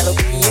game? That'll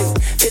be you.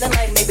 Feeling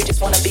like maybe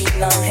just wanna be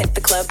numb. Hit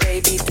the club,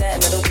 baby, dead,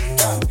 it'll be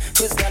dumb.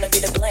 Who's gonna be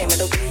to blame?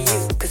 It'll be you.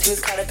 Cause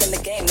who's caught up in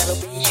the game? That'll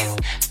be you.